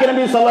اللہ کے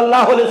نبی صلی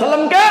اللہ علیہ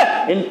وسلم کے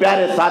ان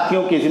پیارے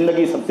ساتھیوں کی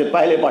زندگی سب سے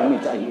پہلے پڑھنی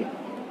چاہیے۔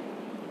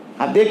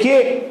 اب دیکھیے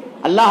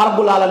اللہ رب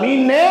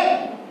العالمین نے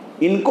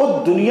ان کو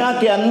دنیا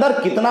کے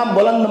اندر کتنا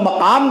بلند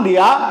مقام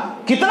دیا،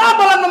 کتنا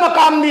بلند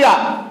مقام دیا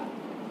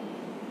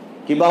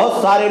کہ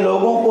بہت سارے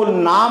لوگوں کو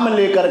نام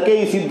لے کر کے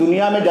اسی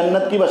دنیا میں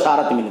جنت کی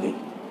بشارت مل گئی۔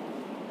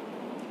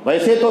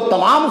 ویسے تو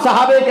تمام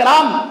صحابہ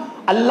کرام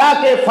اللہ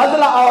کے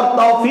فضل اور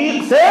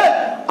توفیق سے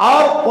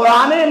اور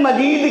قرآن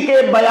مجید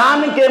کے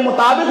بیان کے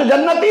مطابق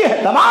جنتی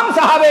ہے۔ تمام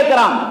صحابہ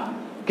کرام،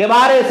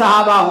 کبار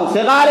صحابہ ہوں،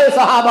 صغار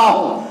صحابہ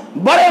ہوں،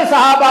 بڑے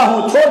صحابہ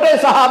ہوں، چھوٹے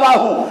صحابہ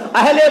ہوں،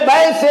 اہل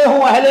بیت سے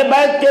ہوں، اہل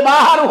بیت کے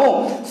باہر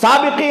ہوں،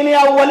 سابقین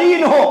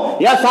اولین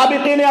ہوں یا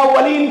سابقین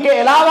اولین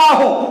کے علاوہ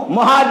ہوں،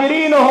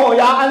 مہاجرین ہوں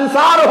یا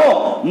انصار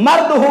ہوں،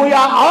 مرد ہوں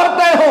یا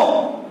عورتیں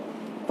ہوں،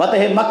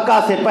 فتح مکہ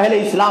سے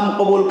پہلے اسلام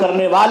قبول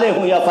کرنے والے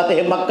ہوں یا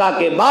فتح مکہ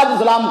کے بعد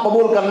اسلام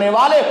قبول کرنے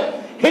والے،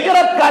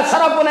 ہجرت کا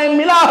شرف انہیں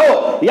ملا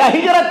ہو یا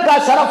ہجرت کا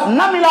شرف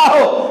نہ ملا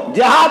ہو،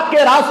 جہاد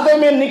کے راستے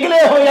میں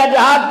نکلے ہو یا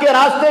جہاد کے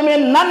راستے میں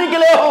نہ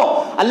نکلے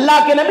ہو، اللہ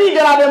کے نبی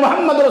جناب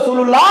محمد رسول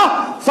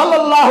اللہ صلی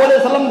اللہ علیہ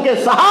وسلم کے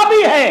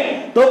صحابی ہیں،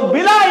 تو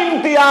بلا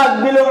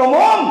امتیاز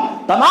بالعموم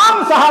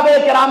تمام صحابہ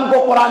کرام کو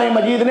قرآن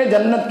مجید نے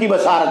جنت کی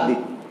بشارت دی۔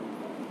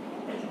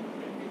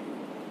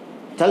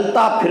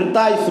 چلتا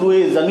پھرتا اس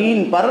روئے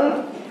زمین پر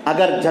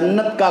اگر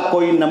جنت کا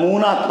کوئی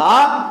نمونہ تھا،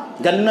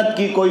 جنت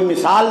کی کوئی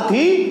مثال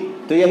تھی،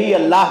 تو یہی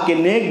اللہ کے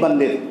نیک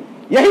بندے تھے،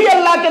 یہی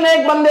اللہ کے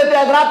نیک بندے تھے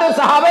حضرات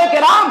صحابہ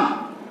کرام۔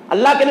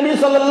 اللہ کے نبی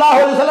صلی اللہ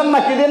علیہ وسلم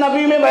مسجد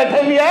نبی میں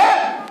بیٹھے ہوئے ہیں،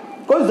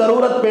 کوئی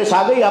ضرورت پیش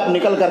آ گئی، آپ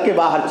نکل کر کے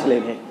باہر چلے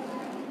گئے،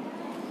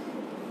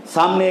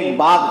 سامنے ایک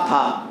باغ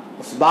تھا،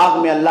 اس باغ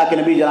میں اللہ کے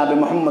نبی جناب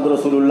محمد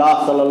رسول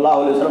اللہ صلی اللہ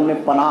علیہ وسلم نے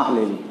پناہ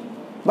لے لی،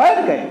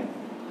 بیٹھ گئے۔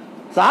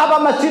 صحابہ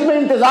مسجد میں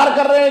انتظار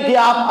کر رہے ہیں کہ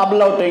آپ اب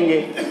لوٹیں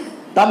گے،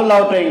 تب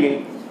لوٹیں گے،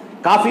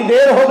 کافی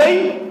دیر ہو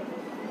گئی،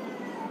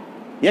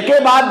 یکے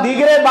بعد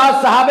دیگرے بعد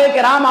صحابہ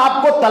کرام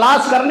آپ کو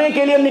تلاش کرنے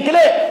کے لیے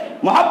نکلے۔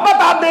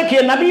 محبت آپ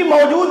دیکھیے، نبی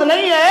موجود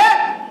نہیں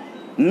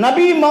ہے،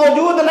 نبی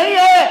موجود نہیں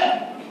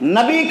ہے،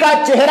 نبی کا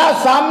چہرہ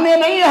سامنے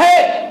نہیں ہے،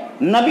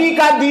 نبی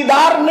کا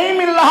دیدار نہیں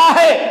مل رہا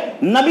ہے،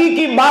 نبی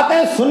کی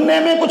باتیں سننے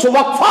میں کچھ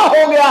وقفہ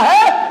ہو گیا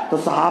ہے، تو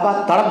صحابہ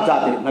تڑپ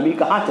جاتے، نبی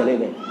کہاں چلے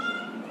گئے،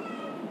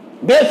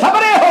 بے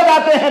صبرے ہو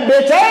جاتے ہیں، بے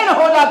چین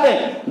ہو جاتے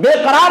ہیں، بے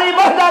قراری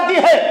بڑھ جاتی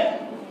ہے۔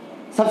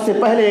 سب سے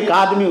پہلے ایک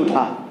آدمی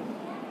اٹھا،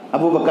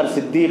 ابو بکر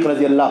صدیق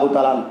رضی اللہ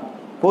تعالیٰ عنہ،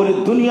 پوری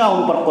دنیا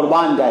ان پر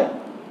قربان جائے،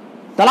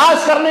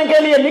 تلاش کرنے کے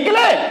لیے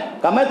نکلے،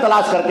 کہا میں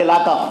تلاش کر کے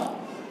لاتا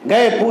ہوں۔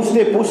 گئے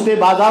پوچھتے پوچھتے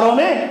بازاروں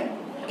میں،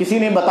 کسی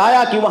نے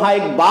بتایا کہ وہاں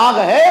ایک باغ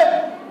ہے،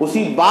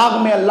 اسی باغ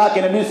میں اللہ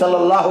کے نبی صلی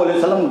اللہ علیہ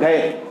وسلم گئے،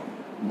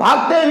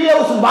 بھاگتے ہوئے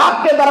اس باغ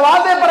کے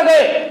دروازے پر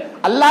گئے۔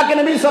 اللہ کے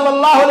نبی صلی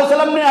اللہ علیہ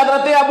وسلم نے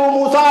حضرت ابو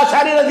موسیٰ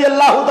اشعری رضی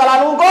اللہ تعالیٰ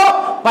عنہ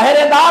کو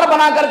پہرے دار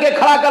بنا کر کے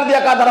کھڑا کر دیا،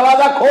 کہا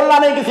دروازہ کھولنا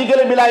نہیں کسی کے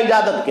لیے بلا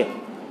اجازت کے،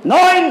 نو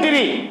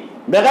انٹری،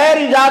 بغیر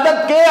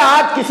اجازت کے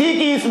آج کسی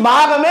کی اس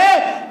باغ میں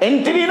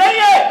انٹری نہیں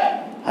ہے۔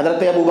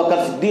 حضرت ابو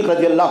بکر صدیق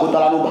رضی اللہ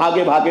تعالیٰ عنہ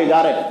بھاگے بھاگے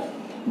جا رہے،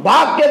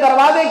 بھاگ کے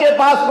دروازے کے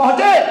پاس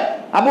پہنچے،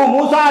 ابو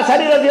موسیٰ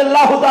اشعری رضی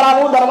اللہ تعالیٰ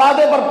عنہ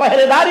دروازے پر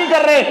پہرے داری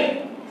کر رہے۔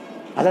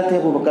 حضرت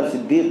ابو بکر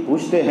صدیق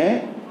پوچھتے ہیں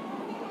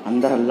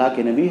اندر اللہ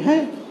کے نبی ہیں؟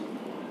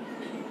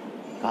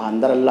 کہا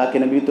اندر اللہ کے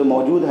نبی تو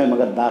موجود ہیں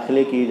مگر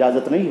داخلے کی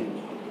اجازت نہیں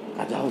ہے۔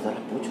 کہا جاؤ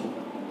ذرا پوچھو۔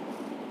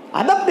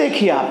 ادب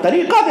دیکھیے آپ،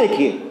 طریقہ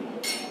دیکھیے،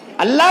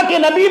 اللہ کے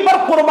نبی پر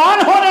قربان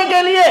ہونے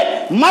کے لیے،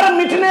 مر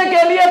مٹنے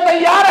کے لیے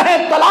تیار ہیں،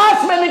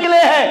 تلاش میں نکلے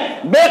ہیں،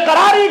 بے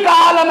قراری کا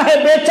عالم ہے،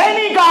 بے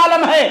چینی کا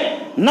عالم ہے،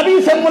 نبی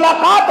سے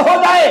ملاقات ہو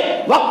جائے،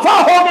 وقفہ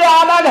ہو گیا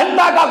آدھا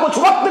گھنٹہ کا، کچھ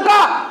وقت کا،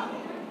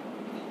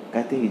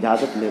 کہتے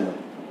اجازت لے لو،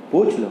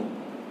 پوچھ لو۔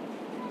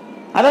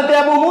 حضرت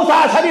ابو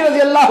موسیٰ اشعری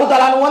رضی اللہ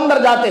تعالیٰ عنہ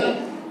اندر جاتے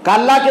کہ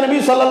اللہ کے نبی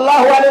صلی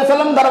اللہ علیہ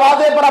وسلم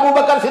دروازے پر ابو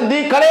بکر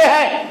صدیق کھڑے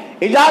ہیں،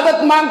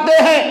 اجازت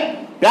مانگتے ہیں۔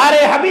 پیارے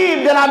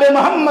حبیب جناب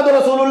محمد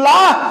رسول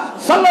اللہ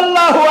صلی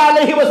اللہ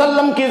علیہ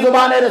وسلم کی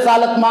زبان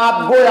رسالت میں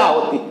آپ گویا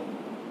ہوتی۔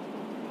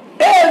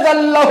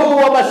 اذن لہ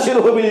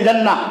وبشرہ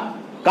بالجنہ،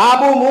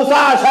 ابو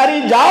موسیٰ اشعری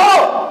جاؤ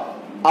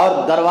اور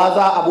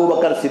دروازہ ابو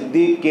بکر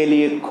صدیق کے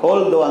لیے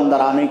کھول دو، اندر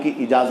آنے کی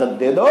اجازت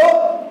دے دو،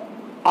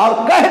 اور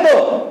کہہ دو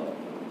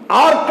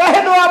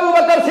ابو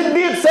بکر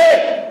صدیق سے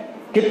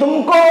کہ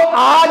تم کو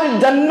آج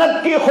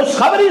جنت کی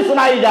خوشخبری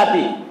سنائی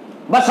جاتی،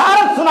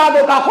 بشارت سنا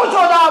دو۔ کا خوش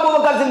ہو جاؤ ابو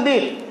بکر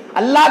صدیق،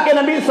 اللہ کے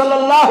نبی صلی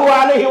اللہ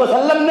علیہ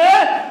وسلم نے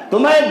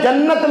تمہیں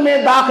جنت میں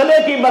داخلے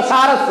کی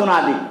بشارت سنا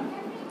دی۔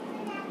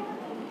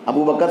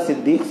 ابو بکر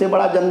صدیق سے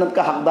بڑا جنت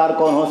کا حقدار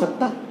کون ہو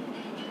سکتا؟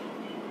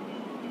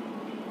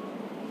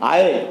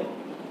 آئے،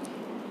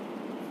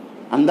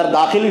 اندر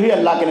داخل ہوئی،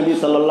 اللہ کے نبی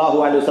صلی اللہ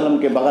علیہ وسلم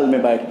کے بغل میں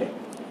بیٹھ گئے۔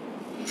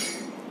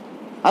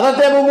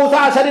 حضرت ابو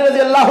موسیٰ اشعری رضی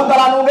اللہ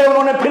تعالیٰ عنہ گئے،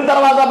 انہوں نے پھر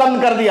دروازہ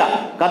بند کر دیا،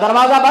 کہا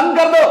دروازہ بند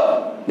کر دو۔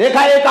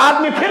 دیکھا ایک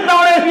آدمی پھر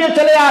دوڑے ہوئے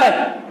چلے آ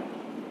رہے۔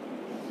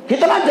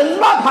 کتنا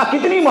جذبہ تھا،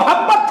 کتنی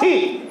محبت تھی،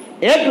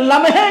 ایک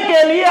لمحے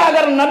کے لیے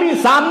اگر نبی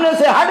سامنے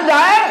سے ہٹ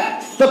جائے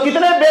تو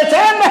کتنے بے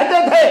چین رہتے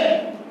تھے۔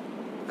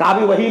 کہا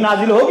بھی وہی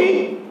نازل ہوگی،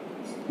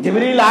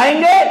 جبریل آئیں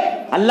گے،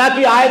 اللہ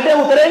کی آیتیں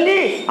اتریں گی،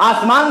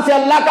 آسمان سے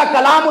اللہ کا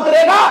کلام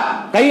اترے گا،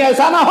 کہیں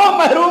ایسا نہ ہو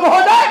محروم ہو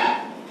جائے،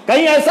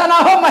 کہیں ایسا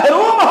نہ ہو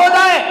محروم ہو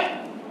جائے۔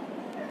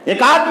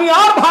 ایک آدمی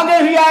اور بھاگے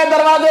ہوئے آئے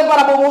دروازے پر،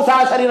 ابو موسیٰ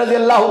اشعری رضی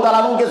اللہ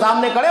تعالیٰ عنہ کے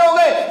سامنے کھڑے ہو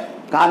گئے،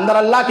 کہا اندر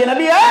اللہ کے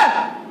نبی ہے؟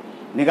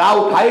 نگاہ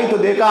اٹھائی تو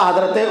دیکھا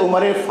حضرت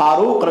عمر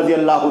فاروق رضی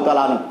اللہ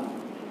تعالیٰ عنہ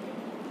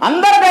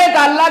اندر گئے،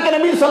 کہا اللہ کے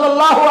نبی صلی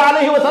اللہ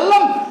علیہ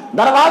وسلم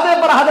دروازے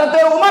پر حضرت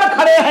عمر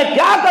کھڑے ہیں،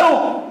 کیا کروں؟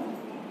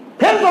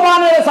 پھر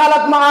زبان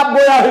رسالت میں آپ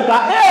گویا ہوئی،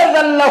 کہا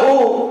اذن لہ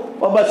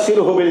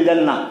وبشرہ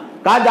بالجنہ،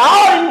 کہا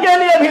جاؤ ان کے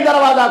لیے بھی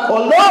دروازہ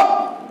کھول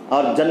دو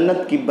اور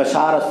جنت کی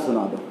بشارت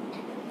سنا دو۔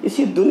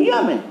 اسی دنیا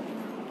میں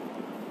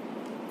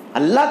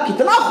اللہ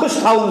کتنا خوش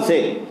تھا ان سے،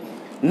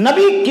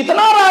 نبی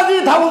کتنا راضی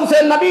تھا ان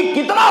سے، نبی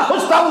کتنا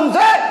خوش تھا ان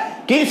سے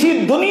کہ اسی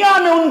دنیا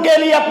میں ان کے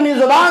لیے اپنی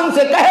زبان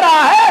سے کہہ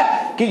رہا ہے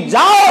کہ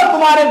جاؤ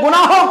تمہارے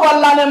گناہوں کو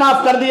اللہ نے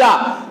معاف کر دیا،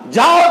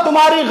 جاؤ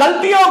تمہاری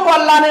غلطیوں کو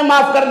اللہ نے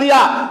معاف کر دیا،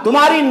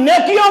 تمہاری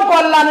نیکیوں کو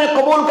اللہ نے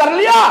قبول کر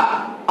لیا،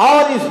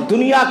 اور اس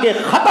دنیا کے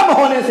ختم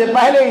ہونے سے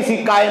پہلے اسی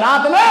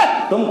کائنات میں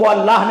تم کو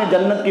اللہ نے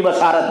جنت کی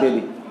بشارت دے دی۔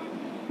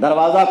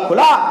 دروازہ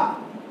کھلا،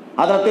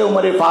 حضرت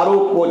عمر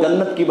فاروق کو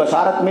جنت کی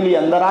بشارت ملی،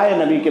 اندر آئے،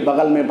 نبی کے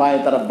بغل میں بائیں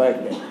طرف بیٹھ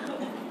گئے۔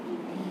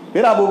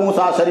 پھر ابو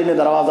موسیٰ اشعری نے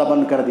دروازہ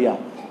بند کر دیا،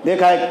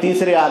 دیکھا ایک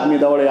تیسرے آدمی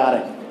دوڑے آ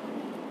رہے،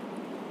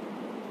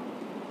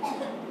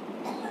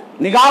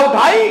 نگاہ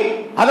اٹھائی،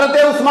 حضرت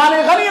عثمان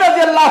غنی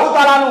رضی اللہ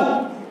تعالیٰ عنہ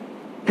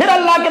پھر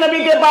اللہ کے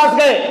نبی کے پاس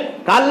گئے،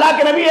 کہا اللہ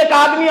کے نبی ایک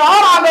آدمی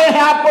اور آ گئے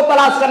ہیں آپ کو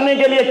تلاش کرنے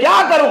کے لیے،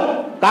 کیا کروں؟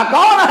 کہا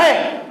کون ہے؟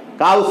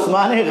 کہا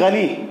عثمان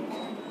غنی۔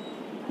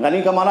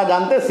 غنی کا معنی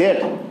جانتے؟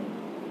 سیٹھ،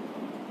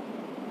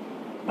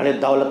 بڑے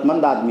دولت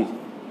مند آدمی،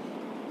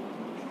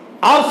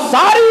 اور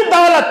ساری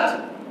دولت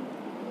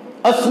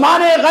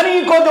عثمان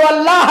غنی کو جو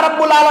اللہ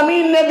رب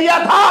العالمین نے دیا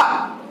تھا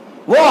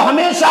وہ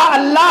ہمیشہ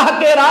اللہ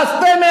کے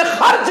راستے میں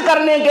خرچ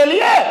کرنے کے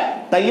لیے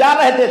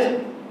تیار رہتے تھے۔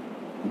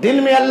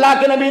 دن میں اللہ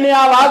کے نبی نے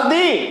آواز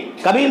دی،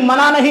 کبھی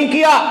منع نہیں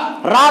کیا،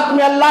 رات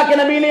میں اللہ کے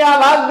نبی نے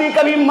آواز دی،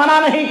 کبھی منع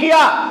نہیں کیا،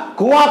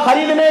 کنواں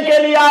خریدنے کے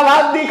لیے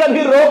آواز دی،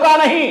 کبھی روکا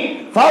نہیں،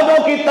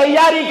 فوجوں کی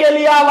تیاری کے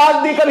لیے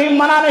آواز دی، کبھی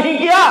منع نہیں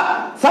کیا۔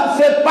 سب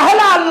سے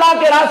پہلا اللہ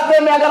کے راستے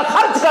میں اگر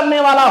خرچ کرنے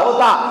والا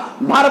ہوتا،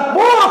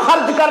 بھرپور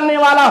خرچ کرنے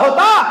والا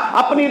ہوتا،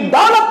 اپنی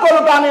دولت کو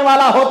لٹانے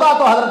والا ہوتا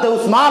تو حضرت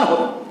عثمان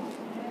ہوتا۔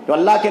 تو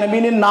اللہ کے نبی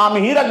نے نام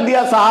ہی رکھ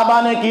دیا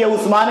صحابہ نے کہ یہ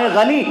عثمان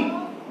غنی،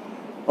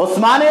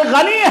 عثمان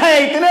غنی ہے،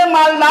 اتنے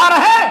مالدار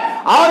ہیں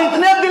اور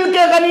اتنے دل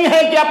کے غنی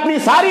ہیں کہ اپنی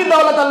ساری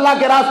دولت اللہ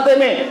کے راستے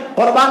میں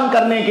قربان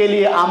کرنے کے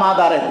لیے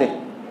آمادہ رہتے۔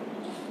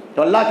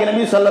 تو اللہ کے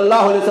نبی صلی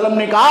اللہ علیہ وسلم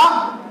نے کہا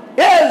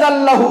اذن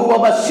لہ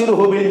وبشرہ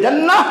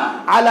بالجنہ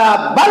علی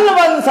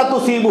بلوى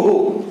ستصیبہ،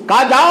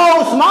 کہا جاؤ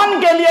عثمان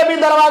کے لیے بھی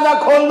دروازہ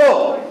کھول دو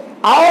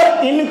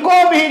اور ان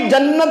کو بھی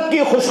جنت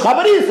کی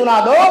خوشخبری سنا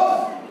دو،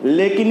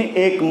 لیکن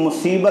ایک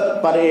مصیبت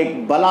پر، ایک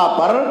بلا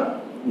پر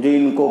جو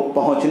ان کو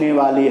پہنچنے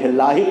والی ہے،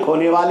 لاحق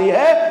ہونے والی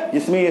ہے،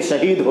 جس میں یہ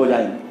شہید ہو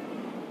جائیں۔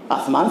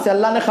 آسمان سے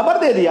اللہ نے خبر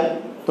دے دیا،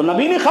 تو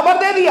نبی نے خبر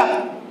دے دیا،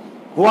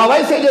 ہوا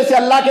ویسے جیسے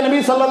اللہ کے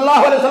نبی صلی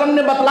اللہ علیہ وسلم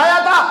نے بتلایا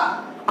تھا۔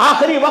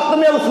 آخری وقت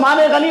میں عثمان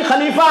غنی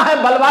خلیفہ ہے،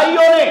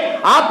 بلوائیوں نے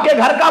آپ کے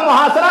گھر کا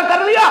محاصرہ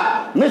کر لیا،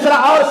 مصر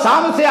اور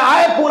شام سے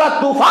آئے پورا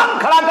طوفان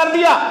کھڑا کر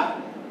دیا۔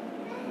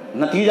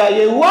 نتیجہ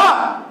یہ ہوا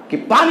کہ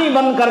پانی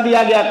بند کر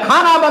دیا گیا،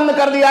 کھانا بند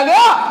کر دیا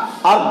گیا،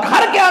 اور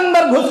گھر کے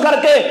اندر گھس کر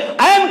کے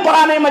عین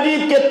قرآن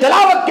مجید کے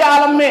تلاوت کے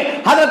عالم میں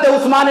حضرت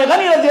عثمان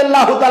غنی رضی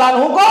اللہ تعالیٰ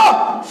عنہ کو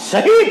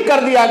شہید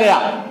کر دیا گیا۔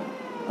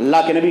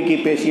 اللہ کے نبی کی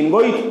پیشین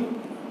گوئی تھی،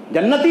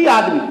 جنتی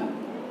آدمی،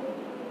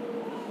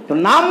 تو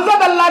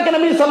نامزد اللہ کے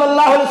نبی صلی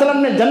اللہ علیہ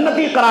وسلم نے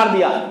جنتی قرار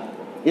دیا۔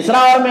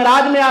 اسراء اور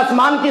معراج میں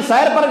آسمان کی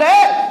سیر پر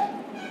گئے،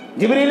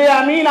 جبریل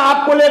امین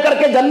آپ کو لے کر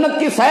کے جنت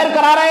کی سیر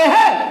کرا رہے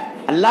ہیں۔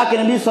 اللہ کے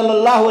نبی صلی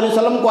اللہ علیہ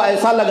وسلم کو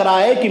ایسا لگ رہا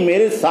ہے کہ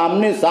میرے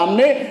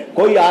سامنے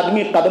کوئی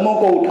آدمی قدموں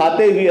کو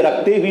اٹھاتے ہوئے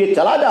رکھتے ہوئے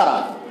چلا جا رہا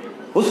ہے،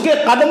 اس کے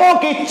قدموں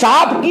کی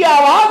چاپ کی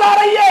آواز آ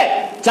رہی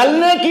ہے،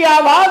 چلنے کی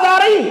آواز آ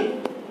رہی۔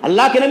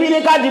 اللہ کے نبی نے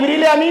کہا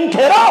جبریل امین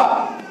ٹھہرو،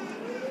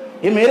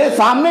 یہ میرے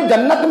سامنے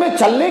جنت میں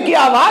چلنے کی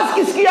آواز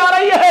کس کی آ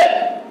رہی ہے؟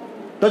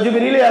 تو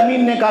جبریل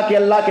امین نے کہا کہ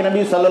اللہ کے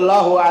نبی صلی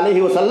اللہ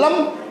علیہ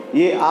وسلم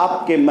یہ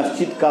آپ کے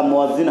مسجد کا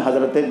مؤذن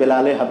حضرت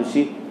بلال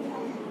حبشی،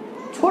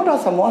 چھوٹا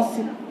سا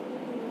مؤذن۔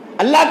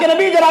 اللہ کے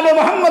نبی جناب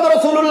محمد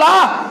رسول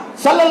اللہ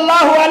صلی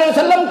اللہ علیہ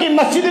وسلم کی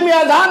مسجد میں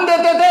اذان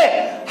دیتے تھے،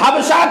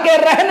 حبشہ کے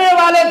رہنے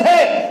والے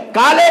تھے،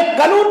 کالے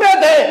کلوٹے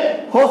تھے۔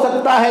 ہو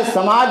سکتا ہے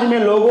سماج میں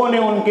لوگوں نے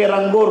ان کے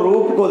رنگ و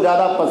روپ کو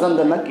زیادہ پسند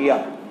نہ کیا،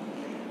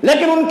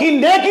 لیکن ان کی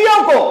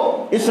نیکیوں کو،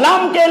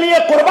 اسلام کے لیے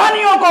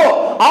قربانیوں کو،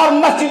 اور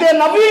مسجد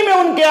نبوی میں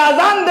ان کے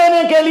اذان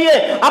دینے کے لیے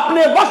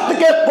اپنے وقت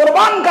کے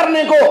قربان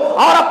کرنے کو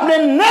اور اپنے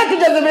نیک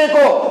جذبے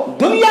کو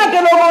دنیا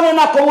کے لوگوں نے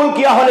نہ قبول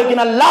کیا ہو، لیکن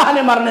اللہ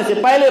نے مرنے سے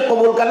پہلے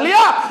قبول کر لیا،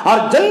 اور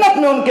جنت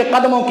میں ان کے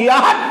قدموں کی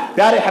آہٹ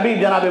پیارے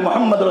حبیب جناب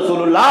محمد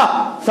رسول اللہ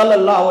صلی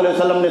اللہ علیہ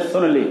وسلم نے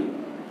سن لی۔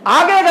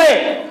 آگے گئے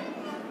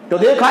تو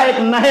دیکھا ایک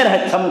نہر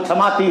ہے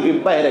چھمچھماتی ہوئی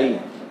بہ رہی،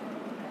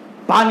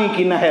 پانی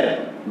کی نہر،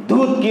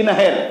 دودھ کی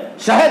نہر،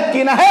 شہد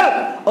کی نہر۔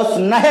 اس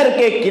نہر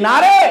کے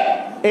کنارے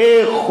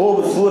ایک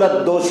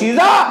خوبصورت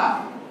دوشیزہ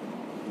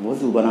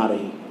وضو بنا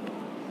رہی،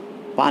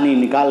 پانی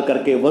نکال کر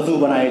کے وضو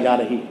بنائے جا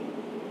رہی،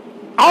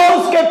 اور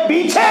اس کے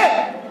پیچھے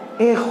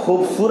ایک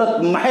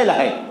خوبصورت محل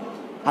ہے،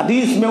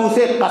 حدیث میں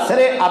اسے قصر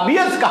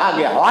ابیض کہا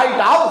گیا، وائٹ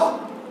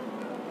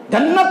ہاؤس۔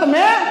 جنت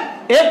میں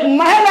ایک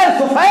محل ہے،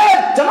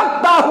 سفید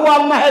چمکتا ہوا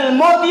محل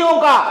موتیوں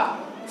کا،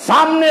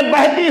 سامنے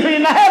بہتی ہوئی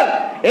نہر،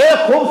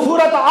 ایک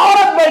خوبصورت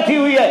عورت بیٹھی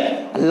ہوئی ہے۔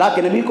 اللہ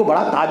کے نبی کو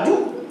بڑا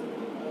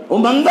تعجب، وہ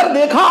منظر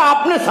دیکھا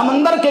آپ نے،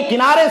 سمندر کے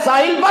کنارے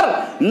ساحل پر،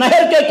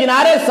 نہر کے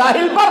کنارے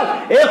ساحل پر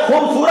ایک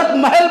خوبصورت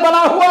محل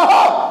بنا ہوا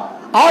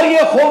ہو اور یہ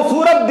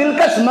خوبصورت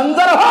دلکش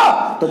منظر ہو،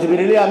 تو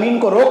جبریل امین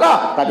کو روکا،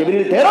 کہا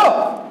جبریل ٹھہرو،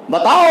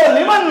 بتاؤ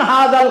لمن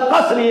ھذا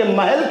القصر، یہ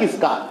محل کس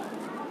کا؟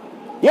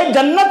 یہ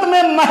جنت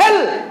میں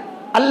محل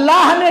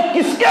اللہ نے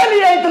کس کے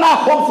لیے اتنا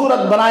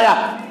خوبصورت بنایا؟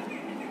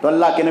 تو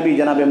اللہ کے نبی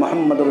جناب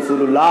محمد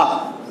رسول اللہ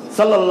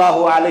صلی اللہ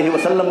علیہ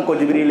وسلم کو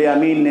جبریل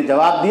امین نے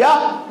جواب دیا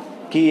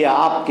کہ یہ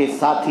آپ کے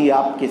ساتھی،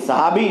 آپ کے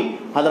صحابی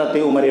حضرت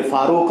عمر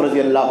فاروق رضی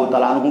اللہ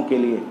تعالیٰ عنہ کے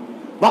لیے۔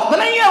 وقت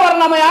نہیں ہے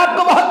ورنہ میں آپ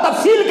کو بہت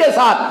تفصیل کے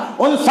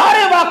ساتھ ان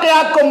سارے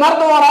واقعات کو،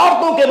 مردوں اور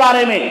عورتوں کے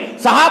بارے میں،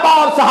 صحابہ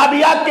اور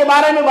صحابیات کے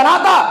بارے میں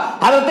بناتا۔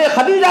 حضرت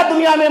خدیجہ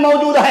دنیا میں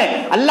موجود ہے،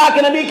 اللہ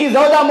کے نبی کی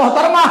زوجہ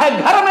محترمہ ہے،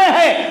 گھر میں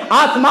ہے،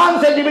 آسمان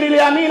سے جبریل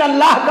امین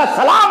اللہ کا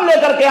سلام لے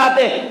کر کے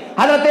آتے۔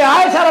 حضرت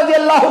عائشہ رضی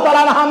اللہ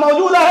تعالیٰ عنہا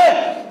موجود ہے،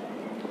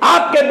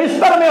 آپ کے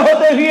بستر میں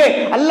ہوتے ہوئے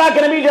اللہ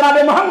کے نبی جناب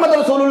محمد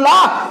رسول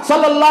اللہ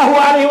صلی اللہ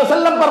علیہ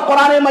وسلم پر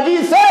قرآن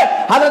مجید سے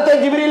حضرت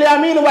جبریل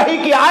امین وحی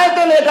کی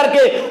آیتیں لے کر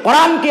کے،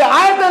 قرآن کی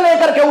آیتیں لے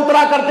کر کے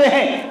اترا کرتے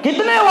ہیں۔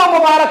 کتنے وہ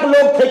مبارک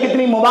لوگ تھے،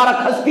 کتنی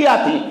مبارک ہستیاں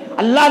تھیں،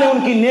 اللہ نے ان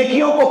کی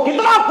نیکیوں کو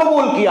کتنا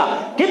قبول کیا،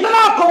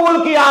 کتنا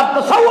قبول کیا، آپ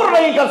تصور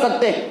نہیں کر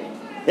سکتے۔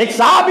 ایک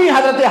صحابی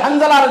حضرت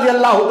حنظلہ رضی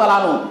اللہ تعالیٰ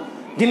عنہ،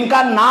 جن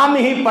کا نام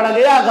ہی پڑ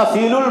گیا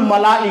غسیل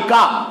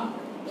الملائکہ،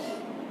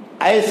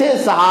 ایسے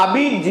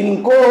صحابی جن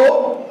کو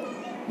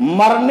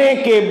مرنے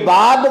کے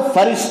بعد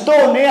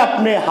فرشتوں نے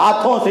اپنے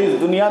ہاتھوں سے اس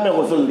دنیا میں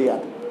غسل دیا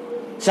تھا۔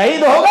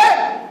 شہید ہو گئے،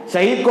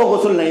 شہید کو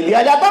غسل نہیں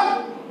دیا جاتا،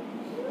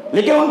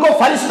 لیکن ان کو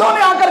فرشتوں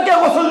نے آ کر کے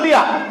غسل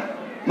دیا۔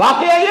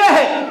 واقعہ یہ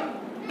ہے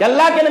کہ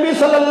اللہ کے نبی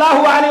صلی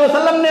اللہ علیہ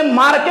وسلم نے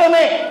مارکے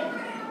میں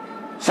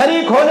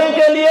شریک ہونے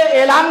کے لیے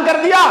اعلان کر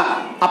دیا،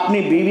 اپنی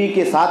بیوی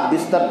کے ساتھ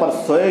بستر پر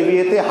سوئے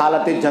ہوئے تھے،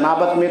 حالت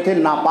جنابت میں تھے،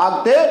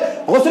 ناپاک تھے،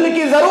 غسل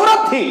کی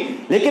ضرورت تھی،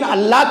 لیکن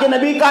اللہ کے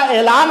نبی کا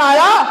اعلان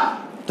آیا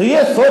تو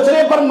یہ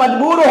سوچنے پر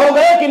مجبور ہو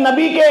گئے کہ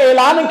نبی کے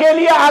اعلان کے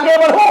لیے آگے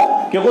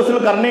بڑھوں کہ غسل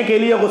کرنے کے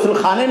لیے غسل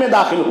خانے میں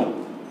داخل ہوں۔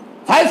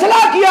 فیصلہ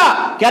کیا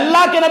کہ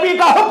اللہ کے نبی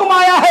کا حکم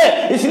آیا ہے،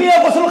 اس لیے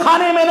غسل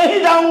خانے میں نہیں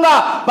جاؤں گا،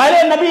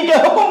 پہلے نبی کے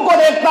حکم کو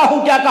دیکھتا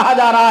ہوں کیا کہا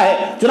جا رہا ہے۔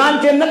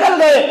 چنانچہ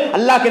نکل گئے،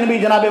 اللہ کے نبی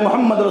جناب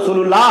محمد رسول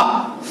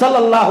اللہ صلی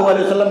اللہ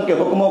علیہ وسلم کے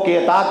حکموں کی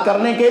اطاعت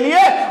کرنے کے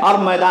لیے، اور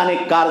میدان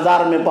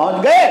کارزار میں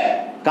پہنچ گئے۔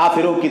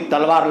 کافروں کی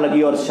تلوار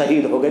لگی اور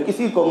شہید ہو گئے۔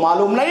 کسی کو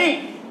معلوم نہیں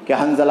کہ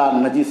حنظلہ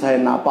نجس ہے،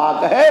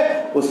 ناپاک ہے،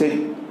 اسے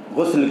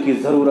غسل کی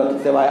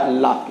ضرورت سوائے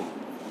اللہ کی،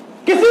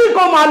 کسی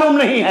کو معلوم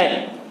نہیں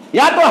ہے۔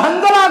 یا تو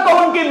حنظلہ کو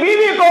ان کی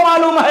بیوی کو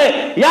معلوم ہے،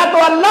 یا تو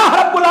اللہ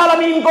رب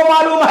العالمین کو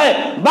معلوم ہے،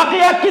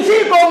 بقیہ کسی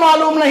کو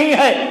معلوم نہیں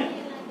ہے۔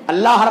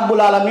 اللہ رب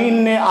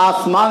العالمین نے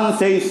آسمان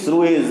سے اس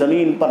روئے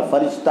زمین پر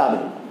فرشتہ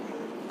بھیجا،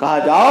 کہا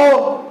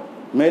جاؤ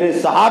میرے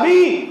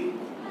صحابی،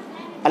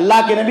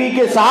 اللہ کے نبی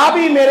کے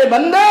صحابی، میرے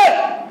بندے،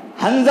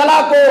 حنظلہ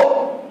کو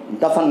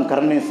دفن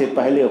کرنے سے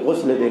پہلے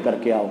غسل دے کر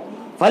کے آؤ۔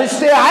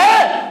 فرشتے آئے،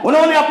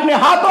 انہوں نے اپنے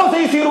ہاتھوں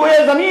سے اسی روئے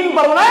زمین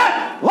پر انہیں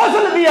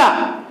غسل دیا۔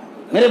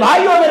 میرے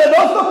بھائیوں، میرے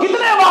دوستوں،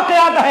 کتنے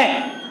واقعات ہیں۔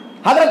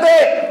 حضرت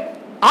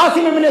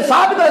عاصم بن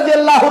ثابت رضی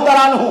اللہ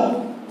تعالیٰ عنہ،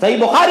 صحیح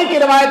بخاری کی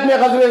روایت میں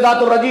غزوہ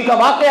ذات الرجی کا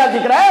واقعہ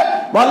ذکر ہے،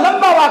 بہت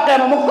لمبا واقعہ،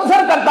 میں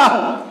مختصر کرتا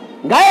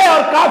ہوں۔ گئے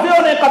اور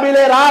کافروں نے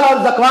قبیلے رال اور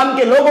زکوان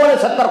کے لوگوں نے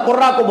 70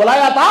 قرہ کو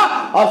بلایا تھا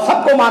اور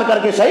سب کو مار کر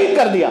کے شہید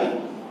کر دیا۔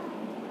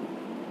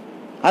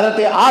 حضرت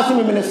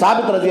عاصم بن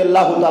ثابت رضی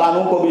اللہ تعالیٰ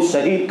عنہ کو بھی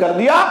شہید کر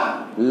دیا۔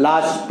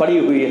 لاش پڑی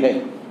ہوئی ہے۔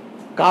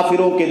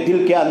 کافروں کے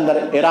دل کے اندر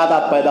ارادہ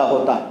پیدا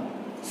ہوتا ہے،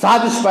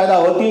 سازش پیدا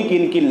ہوتی ہے کہ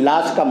ان کی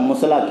لاش کا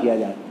مسئلہ کیا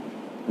جائے،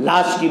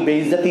 لاش کی بے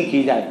عزتی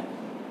کی جائے،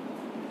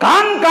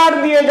 کان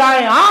کاٹ دیے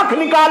جائیں، آنکھ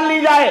نکال لی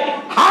جائے،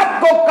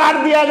 ہاتھ کو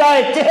کاٹ دیا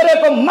جائے، چہرے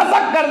کو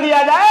مسخ کر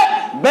دیا جائے،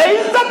 بے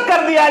عزت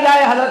کر دیا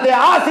جائے حضرت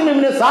عاصم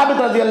بن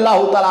ثابت رضی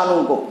اللہ تعالیٰ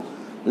عنہ کو۔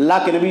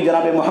 اللہ کے نبی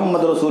جناب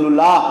محمد رسول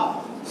اللہ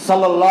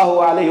صلی اللہ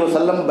علیہ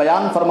وسلم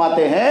بیان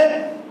فرماتے ہیں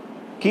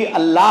کہ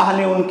اللہ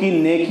نے ان کی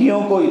نیکیوں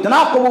کو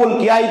اتنا قبول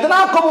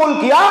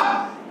کیا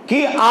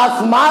کہ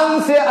آسمان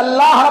سے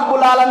اللہ رب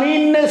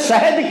العالمین نے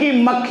شہد کی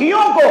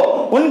مکھیوں کو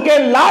ان کے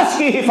لاش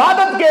کی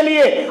حفاظت کے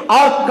لیے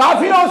اور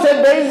کافروں سے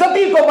بے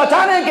عزتی کو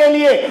بچانے کے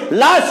لیے،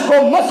 لاش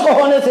کو مسخ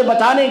ہونے سے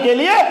بچانے کے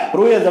لیے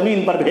روئے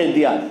زمین پر بھیج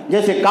دیا۔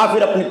 جیسے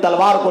کافر اپنی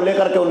تلوار کو لے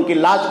کر کے ان کی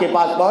لاش کے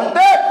پاس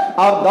پہنچتے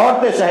اور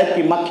دوڑتے، شہد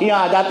کی مکھیاں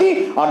آ جاتی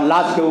اور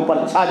لاش کے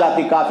اوپر چھا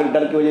جاتی، کافر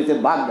ڈر کی وجہ سے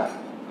بھاگ جاتے۔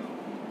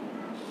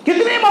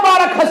 کتنی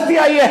مبارک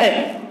ہستیاں یہ ہے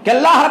کہ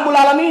اللہ رب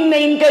العالمین نے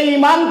ان کے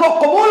ایمان کو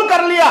قبول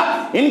کر لیا،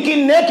 ان کی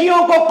نیکیوں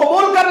کو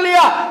قبول کر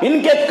لیا، ان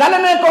کے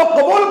کلمے کو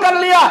قبول کر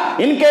لیا،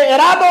 ان کے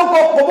ارادوں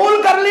کو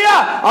قبول کر لیا،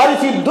 اور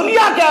اسی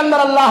دنیا کے اندر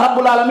اللہ رب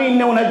العالمین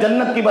نے انہیں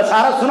جنت کی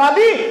بشارت سنا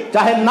دی،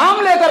 چاہے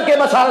نام لے کر کے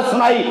بشارت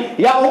سنائی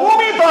یا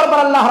عمومی طور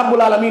پر اللہ رب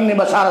العالمین نے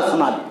بشارت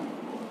سنا دی۔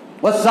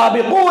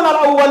 والسابقون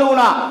الاولون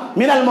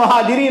من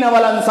المہاجرین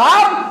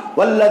والانصار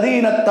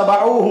والذین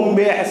اتبعوہم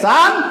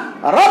باحسان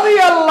رضی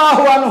اللہ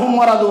عنہم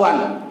ورضوا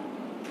عنہ۔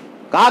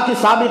 کہا کہ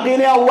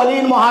سابقین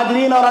اولین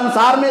مہاجرین اور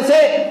انصار میں سے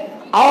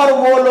اور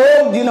وہ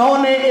لوگ جنہوں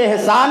نے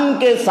احسان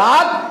کے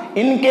ساتھ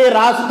ان کے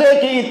راستے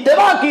کی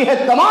اتباع کی ہے،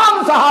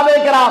 تمام صحابہ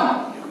کرام،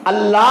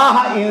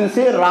 اللہ ان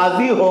سے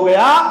راضی ہو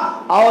گیا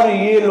اور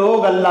یہ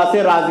لوگ اللہ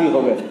سے راضی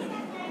ہو گئے۔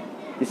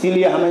 اسی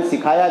لیے ہمیں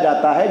سکھایا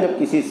جاتا ہے جب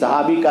کسی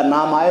صحابی کا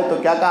نام آئے تو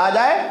کیا کہا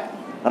جائے؟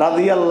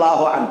 رضی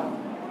اللہ عنہ۔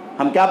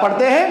 ہم کیا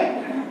پڑھتے ہیں؟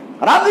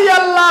 رضی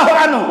اللہ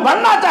عنہ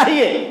پڑھنا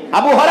چاہیے۔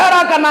 ابو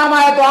ہریرہ کا نام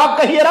آئے تو آپ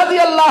کہیے رضی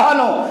اللہ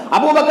عنہ،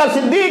 ابو بکر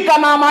صدیق کا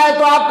نام آئے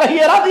تو آپ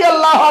کہیے رضی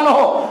اللہ عنہ،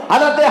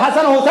 حضرت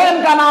حسن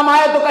حسین کا نام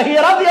آئے تو کہیے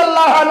رضی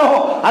اللہ عنہ،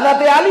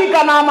 حضرت علی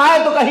کا نام آئے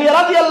تو کہیے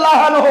رضی اللہ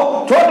عنہ۔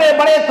 چھوٹے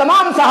بڑے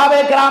تمام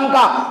صحابہ کرام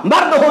کا،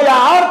 مرد ہو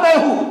یا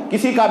عورتیں ہوں،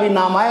 کسی کا بھی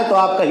نام آئے تو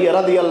آپ کہیے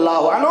رضی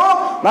اللہ عنہ،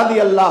 رضی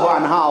اللہ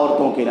عنہا۔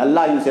 عورتوں کے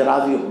اللہ ان سے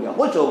راضی ہو گیا،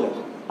 خوش ہو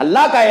گیا۔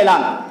 اللہ کا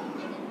اعلان،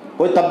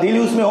 کوئی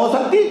تبدیلی اس میں ہو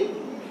سکتی؟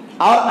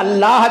 اور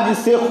اللہ جس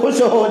سے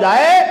خوش ہو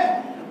جائے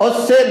اس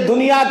سے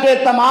دنیا کے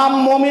تمام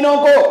مومنوں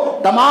کو،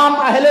 تمام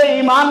اہل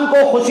ایمان کو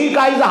خوشی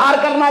کا اظہار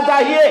کرنا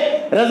چاہیے،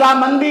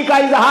 رضامندی کا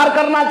اظہار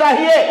کرنا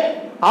چاہیے۔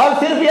 اور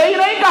صرف یہی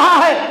نہیں کہا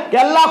ہے کہ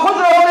اللہ خوش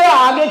ہو گیا،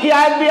 آگے کی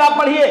آیت بھی آپ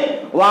پڑھیے،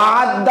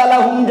 وَأَعَدَّ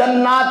لَهُمْ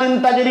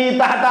جَنَّاتٍ تَجْرِي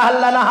تَحْتَهَا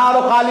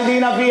الْأَنْهَارُ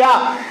خَالِدِينَ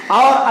فِيهَا،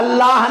 اور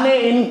اللہ نے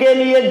ان کے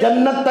لیے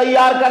جنت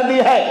تیار کر دی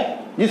ہے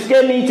جس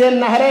کے نیچے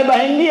نہریں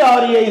بہیں گی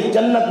اور یہ اس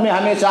جنت میں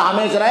ہمیشہ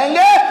ہمیشہ رہیں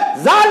گے۔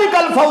 ذالک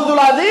الفوز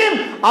العظیم،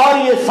 اور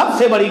یہ سب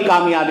سے بڑی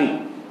کامیابی،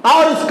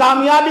 اور اس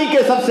کامیابی کے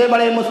سب سے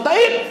بڑے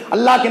مستحق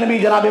اللہ کے نبی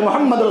جناب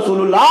محمد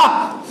رسول اللہ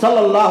صلی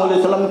اللہ علیہ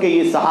وسلم کے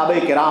یہ صحابہ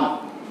کرام۔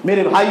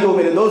 میرے بھائیوں،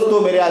 میرے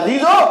دوستوں، میرے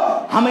عزیزوں،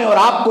 ہمیں اور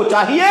آپ کو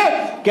چاہیے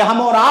کہ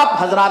ہم اور آپ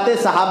حضرات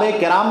صحابہ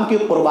کرام کی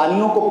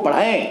قربانیوں کو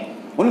پڑھیں،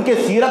 ان کے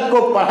سیرت کو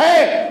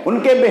پڑھیں، ان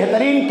کے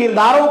بہترین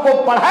کرداروں کو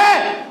پڑھیں۔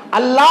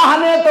 اللہ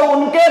نے تو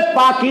ان کے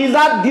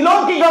پاکیزہ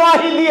دلوں کی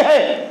گواہی دی ہے،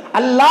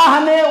 اللہ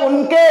نے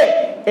ان کے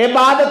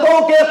عبادتوں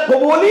کے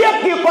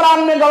قبولیت کی قرآن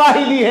میں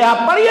گواہی دی ہے۔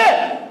 آپ پڑھیے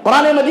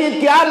قرآن مجید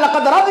کی آیت،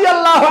 لقد رضی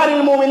اللہ عن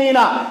المؤمنین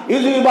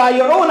اذ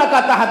یبایعونک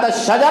تحت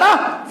الشجرہ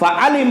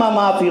فعلم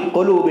ما فی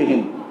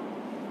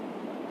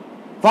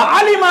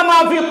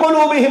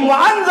قلوبہم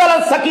وانزل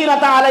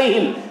السکینۃ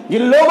علیہم۔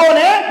 جن لوگوں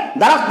نے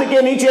درخت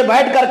کے نیچے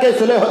بیٹھ کر کے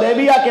صلح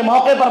حدیبیہ کے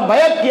موقع پر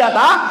بیعت کیا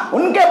تھا،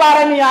 ان کے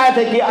بارے میں آیت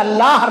ہے کہ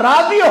اللہ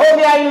راضی ہو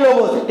گیا ان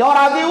لوگوں سے۔ کیوں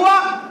راضی ہوا؟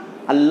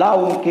 اللہ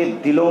ان کے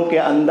دلوں کے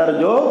اندر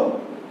جو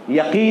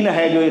یقین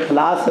ہے، جو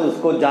اخلاص ہے، اس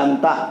کو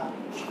جانتا ہے۔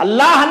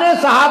 اللہ نے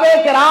صحابہ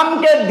کرام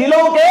کے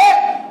دلوں کے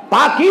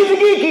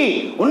پاکیزگی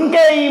کی، ان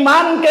کے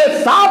ایمان کے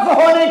صاف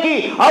ہونے کی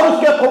اور اس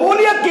کے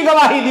قبولیت کی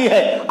گواہی دی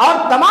ہے، اور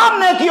تمام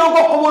نیکیوں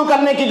کو قبول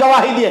کرنے کی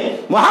گواہی دی ہے۔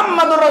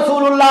 محمد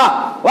رسول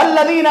اللہ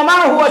والذین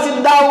معه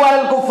اشداء علی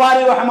الکفار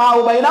رحماء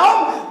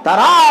بینہم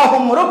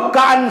تراہم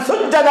رکعا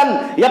سجدا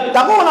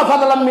یبتغون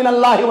فضلا من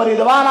اللہ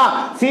ورضوانا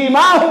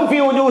سیماہم فی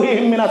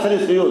وجوہہم من اثر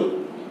السجود.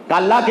 کہ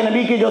اللہ کے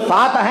نبی کی جو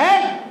ساتھ ہیں،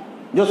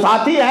 جو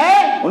ساتھی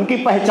ہیں، ان کی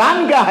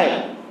پہچان کیا ہے؟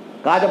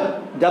 کہا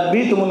جب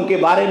بھی تم ان کے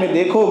بارے میں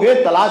دیکھو گے،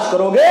 تلاش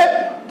کرو گے،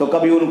 تو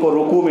کبھی ان کو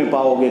رکوع میں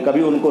پاؤ گے،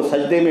 کبھی ان کو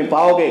سجدے میں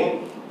پاؤ گے.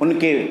 ان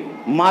کے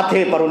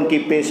ماتھے پر، ان کی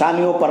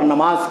پیشانیوں پر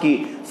نماز کی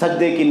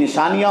سجدے کی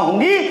نشانیاں ہوں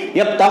گی.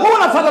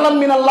 یبتغون فضلا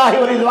من اللہ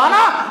ورضوانا،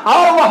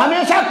 اور وہ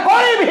ہمیشہ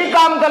کوئی بھی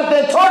کام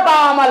کرتے، چھوٹا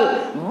عمل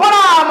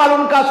بڑا عمل،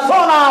 ان کا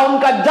سونا، ان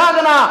کا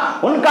جاگنا،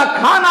 ان کا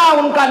کھانا،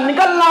 ان کا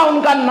نکلنا، ان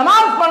کا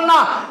نماز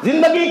پڑھنا،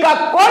 زندگی کا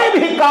کوئی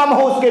بھی کام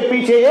ہو، اس کے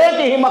پیچھے ایک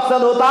ہی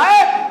مقصد ہوتا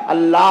ہے،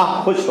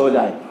 اللہ خوش ہو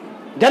جائے،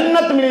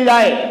 جنت مل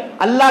جائے،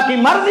 اللہ کی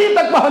مرضی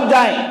تک پہنچ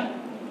جائیں.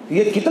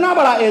 یہ کتنا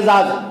بڑا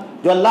اعزاز ہے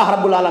جو اللہ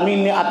رب العالمین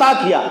نے عطا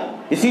کیا.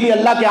 اسی لیے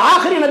اللہ کے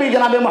آخری نبی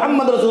جناب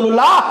محمد رسول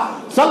اللہ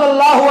صلی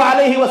اللہ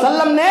علیہ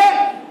وسلم نے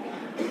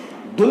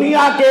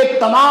دنیا کے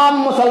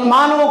تمام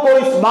مسلمانوں کو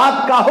اس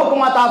بات کا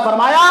حکم عطا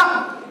فرمایا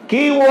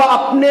کہ وہ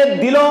اپنے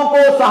دلوں کو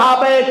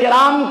صحابہ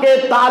کرام کے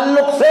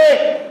تعلق سے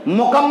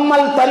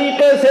مکمل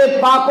طریقے سے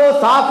پاک و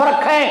صاف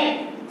رکھیں.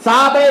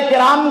 صحابہ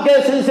کرام کے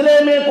سلسلے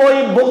میں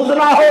کوئی بغض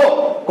نہ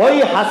ہو،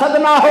 کوئی حسد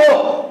نہ ہو،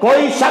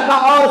 کوئی شک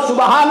اور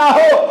شبہ نہ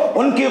ہو.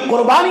 ان کی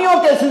قربانیوں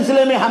کے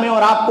سلسلے میں ہمیں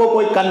اور آپ کو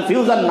کوئی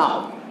کنفیوژن نہ ہو.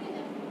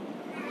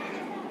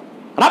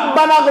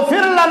 ربنا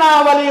اغفر لنا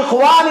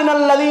ولاخواننا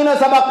الذين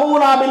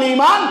سبقونا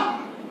بالایمان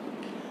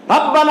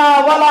ربنا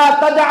ولا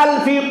تجعل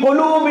في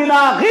قلوبنا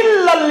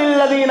غلا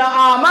للذين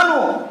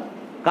آمنوا.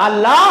 کہ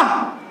اللہ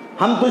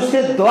ہم تجھ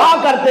سے دعا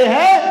کرتے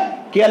ہیں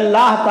کہ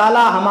اللہ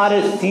تعالی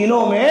ہمارے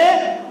سینوں میں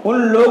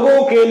ان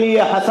لوگوں کے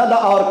لیے حسد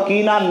اور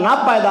کینہ نہ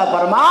پیدا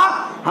فرما،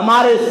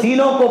 ہمارے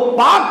سینوں کو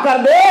پاک کر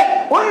دے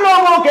ان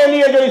لوگوں کے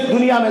لیے جو اس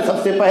دنیا میں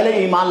سب سے پہلے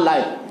ایمان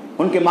لائے.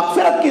 ان کے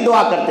مغفرت کی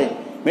دعا کرتے ہیں.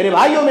 میرے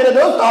بھائیوں، میرے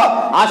دوستوں،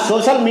 آج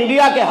سوشل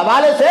میڈیا کے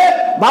حوالے سے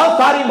بہت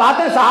ساری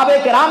باتیں صحابہ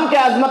کرام کے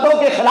عظمتوں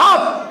کے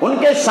خلاف، ان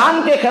کے شان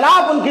کے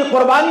خلاف، ان کی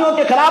قربانیوں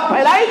کے خلاف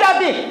پھیلائی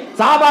جاتی.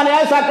 صحابہ نے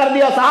ایسا کر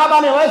دیا، صحابہ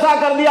نے ویسا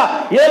کر دیا،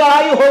 یہ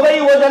لڑائی ہو گئی،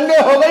 وہ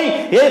جنگیں ہو گئی،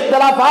 یہ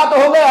اختلافات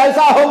ہو گئے،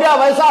 ایسا ہو گیا،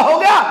 ویسا ہو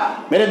گیا.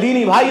 میرے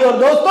دینی بھائی اور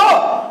دوستوں،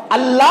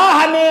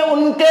 اللہ نے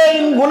ان کے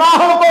ان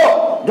گناہوں کو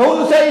جو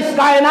ان سے اس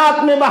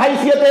کائنات میں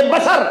بحیثیت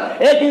بشر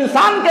ایک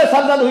انسان کے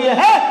سرزد ہوئے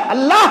ہیں،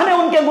 اللہ نے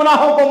ان کے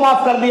گناہوں کو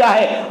معاف کر دیا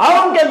ہے اور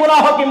ان کے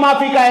گناہوں کی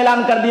معافی کا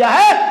اعلان کر دیا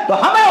ہے. تو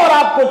ہمیں اور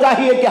آپ کو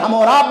چاہیے کہ ہم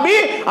اور آپ بھی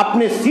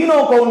اپنے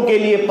سینوں کو ان کے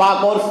لیے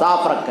پاک اور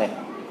صاف رکھیں،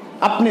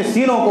 اپنے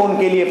سینوں کو ان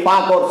کے لیے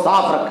پاک اور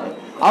صاف رکھیں.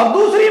 اور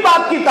دوسری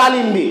بات کی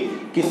تعلیم دی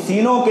کہ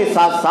سینوں کے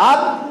ساتھ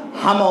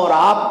ساتھ ہم اور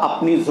آپ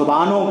اپنی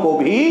زبانوں کو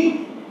بھی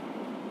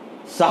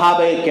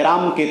صحابہ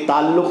کرام کے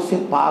تعلق سے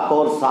پاک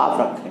اور صاف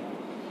رکھیں.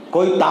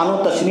 کوئی تان و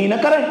تشنیع نہ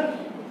کرے،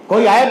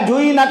 کوئی عیب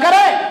جوئی نہ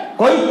کرے،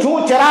 کوئی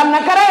چوں چرا نہ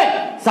کرے.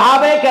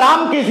 صحابہ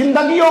کرام کی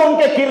زندگیوں، ان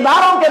کے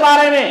کرداروں کے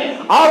بارے میں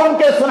اور ان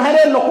کے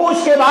سنہرے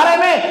نقوش کے بارے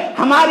میں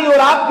ہماری اور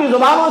آپ کی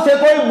زبانوں سے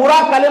کوئی برا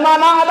کلمہ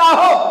نہ ادا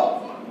ہو.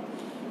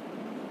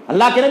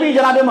 اللہ کے نبی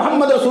جناب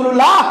محمد رسول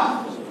اللہ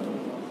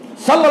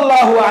صلی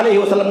اللہ علیہ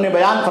وسلم نے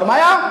بیان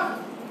فرمایا،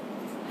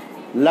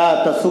 لا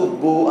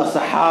تسبوا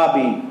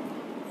اصحابی.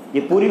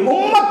 یہ پوری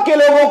امت کے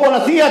لوگوں کو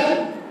نصیحت،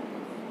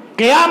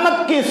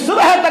 قیامت کی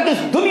صبح تک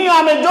اس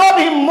دنیا میں جو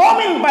بھی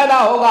مومن پیدا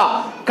ہوگا،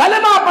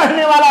 کلمہ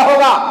پڑھنے والا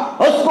ہوگا،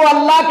 اس کو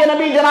اللہ کے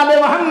نبی جناب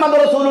محمد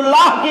رسول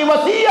اللہ کی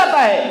وصیت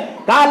ہے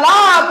کہ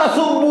لا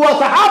تسبوا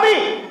اصحابی،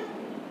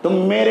 تم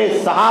میرے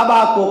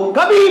صحابہ کو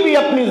کبھی بھی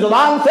اپنی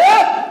زبان سے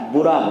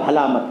برا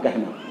بھلا مت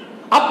کہنا.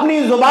 اپنی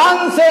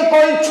زبان سے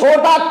کوئی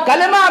چھوٹا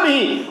کلمہ بھی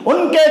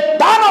ان کے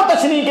طعن و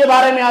تشنیع کے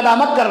بارے میں ادا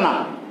مت کرنا.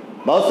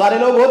 بہت سارے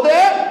لوگ ہوتے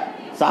ہیں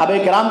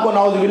صحابہ کرام کو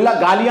نعوذ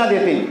باللہ گالیاں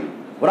دیتے ہیں،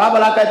 برا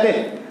بھلا کہتے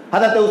ہیں.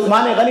 حضرت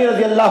عثمان غنی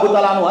رضی اللہ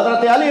تعالیٰ عنہ،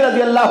 حضرت علی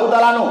رضی اللہ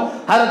تعالیٰ عنہ،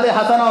 حضرت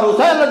حسن اور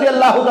حسین رضی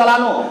اللہ تعالیٰ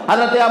عنہ،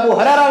 حضرت ابو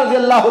ہریرہ رضی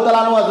اللہ تعالیٰ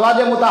عنہ،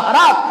 ازواج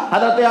مطہرات،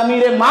 حضرت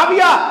امیر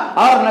معاویہ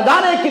اور نہ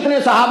جانے کتنے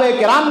صحابہ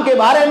کرام کے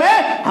بارے میں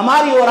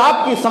ہماری اور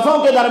آپ کی صفوں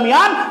کے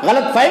درمیان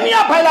غلط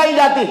فہمیاں پھیلائی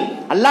جاتی.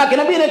 اللہ کے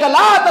نبی نے کہا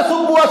لا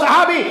تسبوا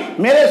صحابی،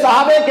 میرے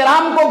صحابہ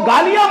کرام کو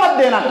گالیاں مت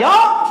دینا. کیوں؟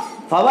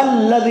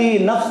 فوالذی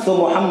نفس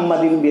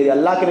محمد بیدہ.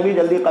 اللہ کے نبی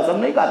جلدی قسم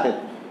نہیں کھاتے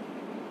تھے،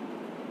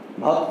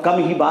 بہت کم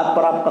ہی بات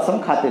پر آپ قسم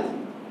کھاتے تھے.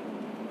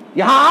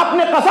 یہاں آپ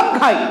نے قسم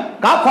کھائی،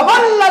 کہا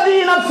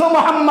فوالذی نفس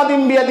محمد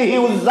بیدہ،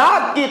 اس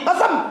ذات کی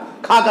قسم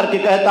کھا کر کے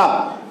کہتا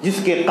جس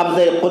کے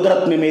قبضے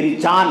قدرت میں میری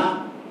جان.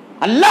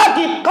 اللہ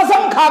کی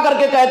قسم کھا کر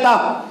کے کہتا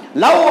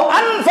لو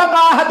انفق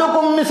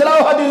احدکم مثل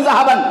احد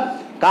ذهبا،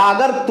 کہا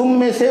اگر تم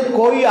میں سے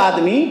کوئی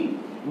آدمی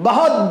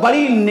بہت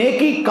بڑی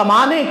نیکی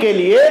کمانے کے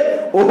لیے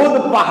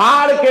احد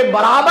پہاڑ کے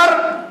برابر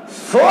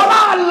سونا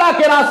اللہ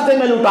کے راستے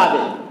میں لٹا دے.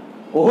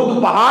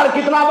 احد پہاڑ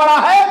کتنا بڑا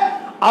ہے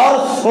اور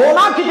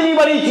سونا کتنی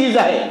بڑی چیز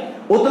ہے.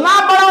 اتنا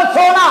بڑا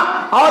سونا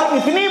اور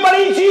اتنی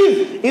بڑی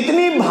چیز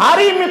اتنی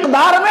بھاری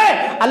مقدار میں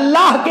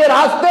اللہ کے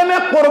راستے میں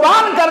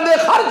قربان کر دے،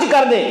 خرچ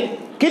کر دے،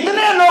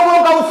 کتنے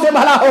لوگوں کا اس سے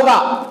بھلا ہوگا.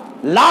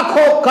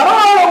 लाखों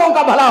करोड़ों लोगों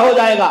का भला हो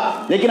जाएगा।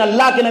 लेकिन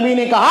अल्लाह के नबी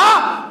ने कहा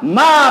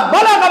मा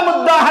बलग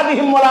मुद्दा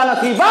हदिहिम वला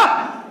नसीफा,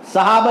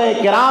 सहाबे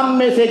किराम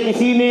में से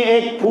किसी ने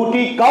एक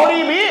फूटी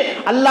कौड़ी भी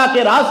अल्लाह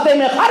के रास्ते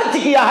में खर्च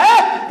किया है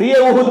तो ये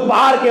उहुद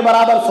पहाड़ के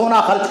बराबर सोना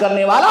खर्च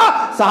करने वाला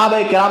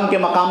सहाबे किराम के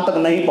मकाम तक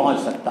नहीं पहुंच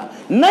सकता,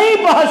 नहीं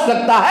पहुंच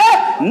सकता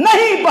है,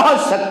 नहीं पहुंच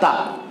सकता।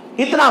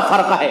 इतना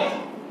फर्क है।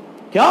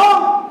 क्यों?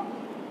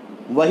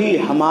 वही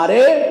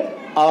हमारे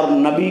और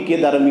नबी के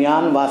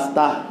दरमियान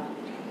वास्ता है,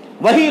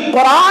 वही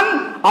कुरान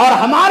और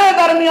हमारे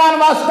दरमियान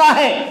वास्ता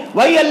है,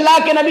 वही अल्लाह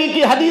के नबी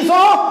की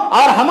हदीसों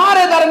और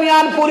हमारे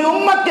दरमियान, पूरी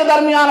उम्मत के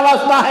दरमियान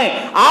वास्ता है।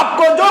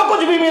 आपको जो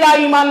कुछ भी मिला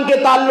ईमान के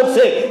ताल्लुक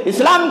से,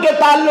 इस्लाम के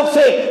ताल्लुक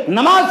से,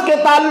 नमाज के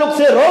ताल्लुक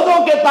से, रोजों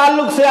के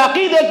ताल्लुक से,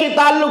 अकीदे के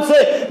ताल्लुक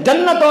से,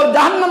 जन्नत और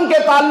जहन्नम के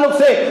ताल्लुक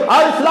से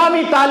और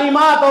इस्लामी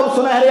तालीमात और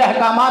सुनहरे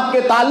अहकामात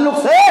के ताल्लुक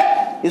से,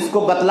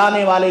 इसको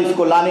बतलाने वाले,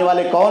 इसको लाने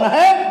वाले कौन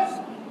है?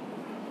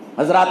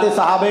 हजरात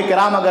सहाबे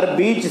किराम। अगर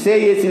बीच से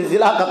ये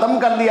सिलसिला खत्म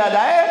कर दिया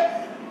जाए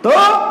तो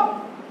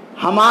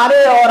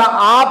हमारे और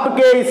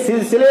आपके इस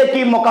सिलसिले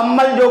की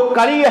मुकम्मल जो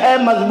कड़ी है,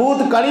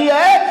 मजबूत कड़ी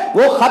है,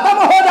 वो खत्म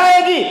हो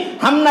जाएगी।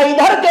 हम न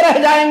इधर के रह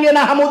जाएंगे, न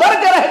हम उधर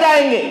के रह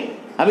जाएंगे।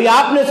 अभी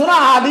आपने सुना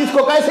हदीस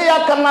को कैसे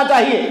याद करना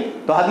चाहिए,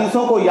 तो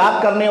हदीसों को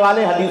याद करने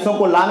वाले, हदीसों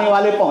को लाने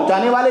वाले,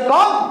 पहुंचाने वाले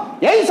कौन?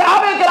 यही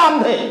सहाबे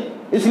किराम थे।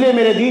 इसलिए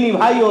मेरे दीनी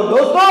भाई और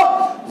दोस्तों,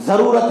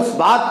 जरूरत इस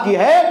बात की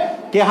है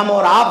कि हम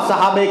और आप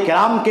सहाबे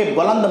किराम के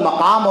बुलंद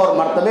मकाम और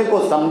मर्तबे को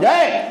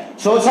समझें।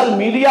 सोशल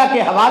मीडिया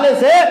के हवाले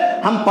से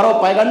हम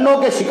प्रोपेगेंडों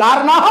के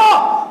शिकार ना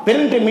हो,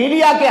 प्रिंट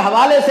मीडिया के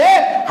हवाले से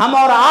हम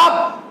और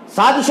आप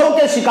साजिशों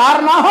के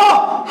शिकार ना हो।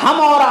 हम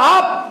और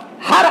आप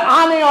हर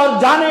आने और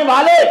जाने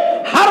वाले,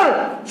 हर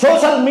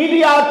सोशल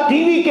मीडिया और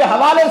टीवी के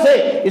हवाले से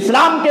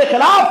इस्लाम के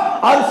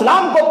खिलाफ और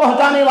इस्लाम को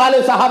पहुंचाने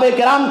वाले सहाबे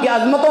किराम की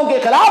अजमतों के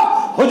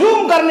खिलाफ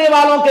हुजूम करने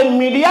वालों के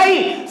मीडियाई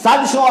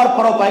साजिशों और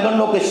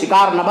प्रोपेगेंडों के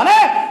शिकार न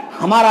बने।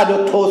 हमारा जो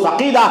ठोस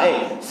अकीदा है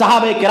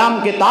सहाबे किराम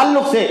के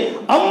ताल्लुक से,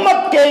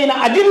 उम्मत के इन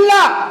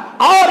अजिल्ला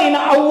और इन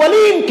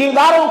अव्वलीन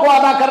किरदारों को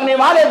अदा करने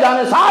वाले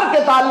जानिसार के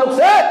ताल्लुक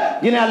से,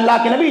 जिन्हें अल्लाह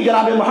के नबी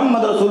जनाब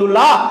मोहम्मद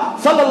रसूलुल्लाह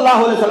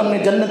सल्लल्लाहु अलैहि वसल्लम ने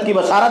जन्नत की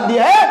बशारत दी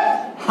है,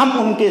 हम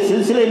उनके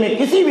सिलसिले में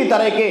किसी भी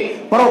तरह के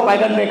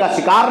प्रोपेगेंडे का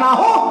शिकार ना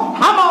हो।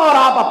 हम और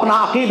आप अपना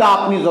अकीदा,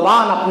 अपनी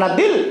जुबान, अपना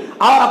दिल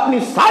और अपनी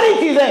सारी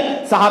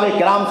चीजें सहाबे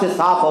किराम से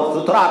साफ और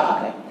सुथरा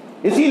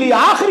रखें। इसीलिए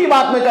आखिरी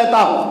बात में कहता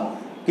हूं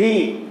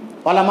कि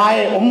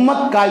उलमाए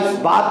उम्मत का इस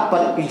बात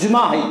पर इज्मा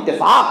है,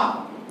 इत्तेफाक,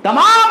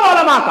 तमाम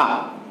उलमा का,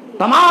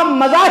 तमाम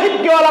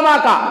मज़ाहिब के उलमा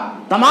का,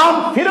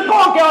 तमाम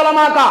फिरकों के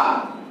उलमा का,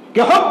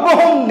 कि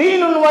हुब्बुहुम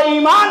दीनुन व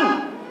ईमान,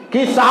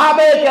 कि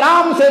सहाबे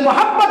किराम से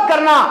मोहब्बत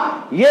करना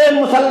ये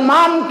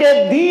मुसलमान के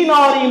दीन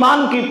और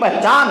ईमान की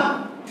पहचान है।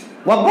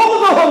 व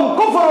बुग़्ज़ुहुम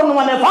कुफ़्रुन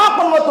व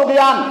निफ़ाक़ुन व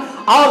तुग़यान,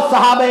 और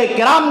सहाबे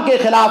किराम के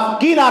खिलाफ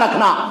कीना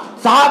रखना,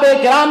 सहाबे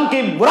किराम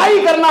की बुराई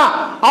करना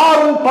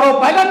और उन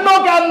प्रोपेगेंडों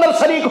के अंदर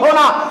शरीक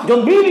होना जो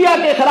मीडिया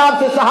के खिलाफ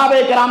से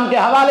सहाबे किराम के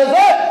हवाले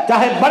से,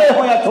 चाहे बड़े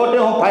हो या छोटे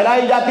हो,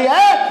 फैलाई जाती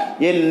है,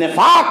 ये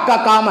निफाक का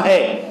काम है,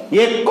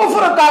 ये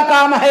कुफ्र का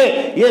काम है,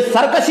 ये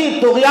सरकशी,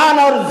 तुग़यान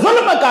और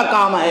जुल्म का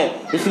काम है।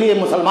 इसलिए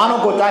मुसलमानों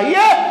को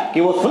चाहिए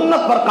कि वो सुन्नत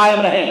पर कायम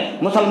रहें,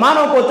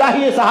 मुसलमानों को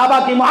चाहिए सहाबा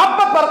की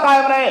मोहब्बत पर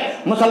कायम रहे,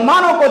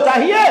 मुसलमानों को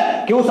चाहिए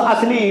कि उस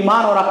असली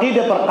ईमान और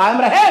अकीदे पर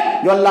कायम रहे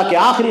जो अल्लाह के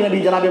आखिरी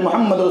नबी जनाब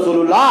मोहम्मद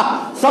रसूलुल्लाह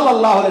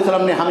सल्लल्लाहु अलैहि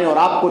वसल्लम ने हमें और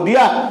आपको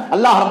दिया।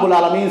 अल्लाह रब्बुल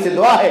आलमीन से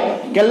दुआ है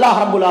कि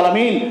अल्लाह रब्बुल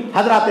आलमीन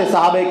हजरत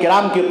सहाबे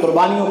किराम की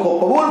कुर्बानियों को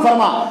कबूल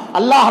फरमा।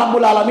 अल्लाह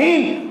रब्बुल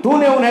आलमीन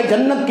तूने उन्हें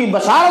जन्नत की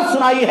बशारत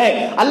सुनाई है,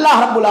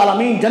 अल्लाह रब्बुल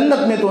आलमीन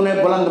जन्नत में तूने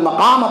बुलंद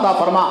मकाम अता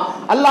फरमा।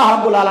 अल्लाह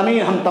रब्बुल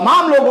आलमीन हम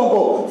तमाम लोगों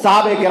को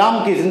सहाबे किराम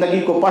की जिंदगी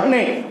को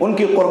पढ़ने,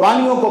 उनकी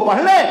कुर्बानियों को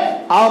पढ़ने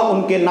और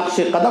उनके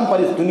नक्शे कदम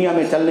पर इस दुनिया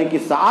में चलने की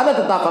सआदत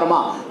अता फरमा।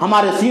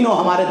 हमारे सीनों,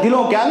 हमारे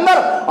दिलों के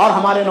अंदर और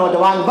हमारे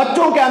नौजवान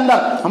बच्चों के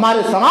अंदर,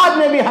 हमारे समाज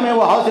में भी हमें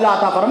वो हौसला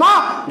अता फरमा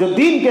जो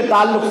दीन के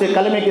ताल्लुक से,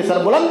 कलमे की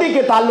सरबुलंदी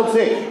के ताल्लुक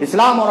से,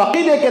 इस्लाम और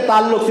अकीदे के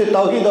ताल्लुक से,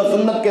 तौहीद और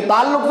सुन्नत के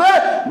ताल्लुक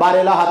से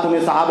बारेलाह तूने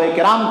सहाबे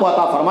किराम को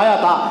अता फरमाया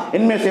था,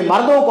 इनमें से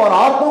मर्दों को और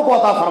औरतों को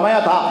अता फरमाया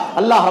था।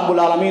 अल्लाह रब्बुल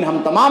आलमीन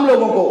हम तमाम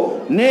लोगों को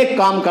नेक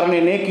काम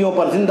करने, नेकियों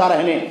पर जिंदा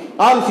रहने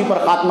और इसी पर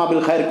खात्मा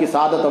बिल खैर की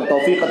सआदत और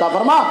तौफीक अता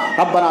फरमा।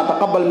 रब्बना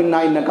तक़ब्बल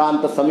मिन्ना इन्नका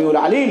अंतस समीउल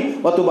अलीम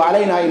व तुब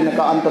अलैना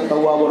इन्नका अंतत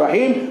तव्वाबुर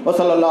रहीम व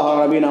सल्लल्लाहु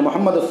अलैहि व सल्लम।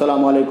 मुहम्मद।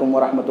 अस्सलामु अलैकुम व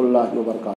रहमतुल्लाहि व बरकातहू।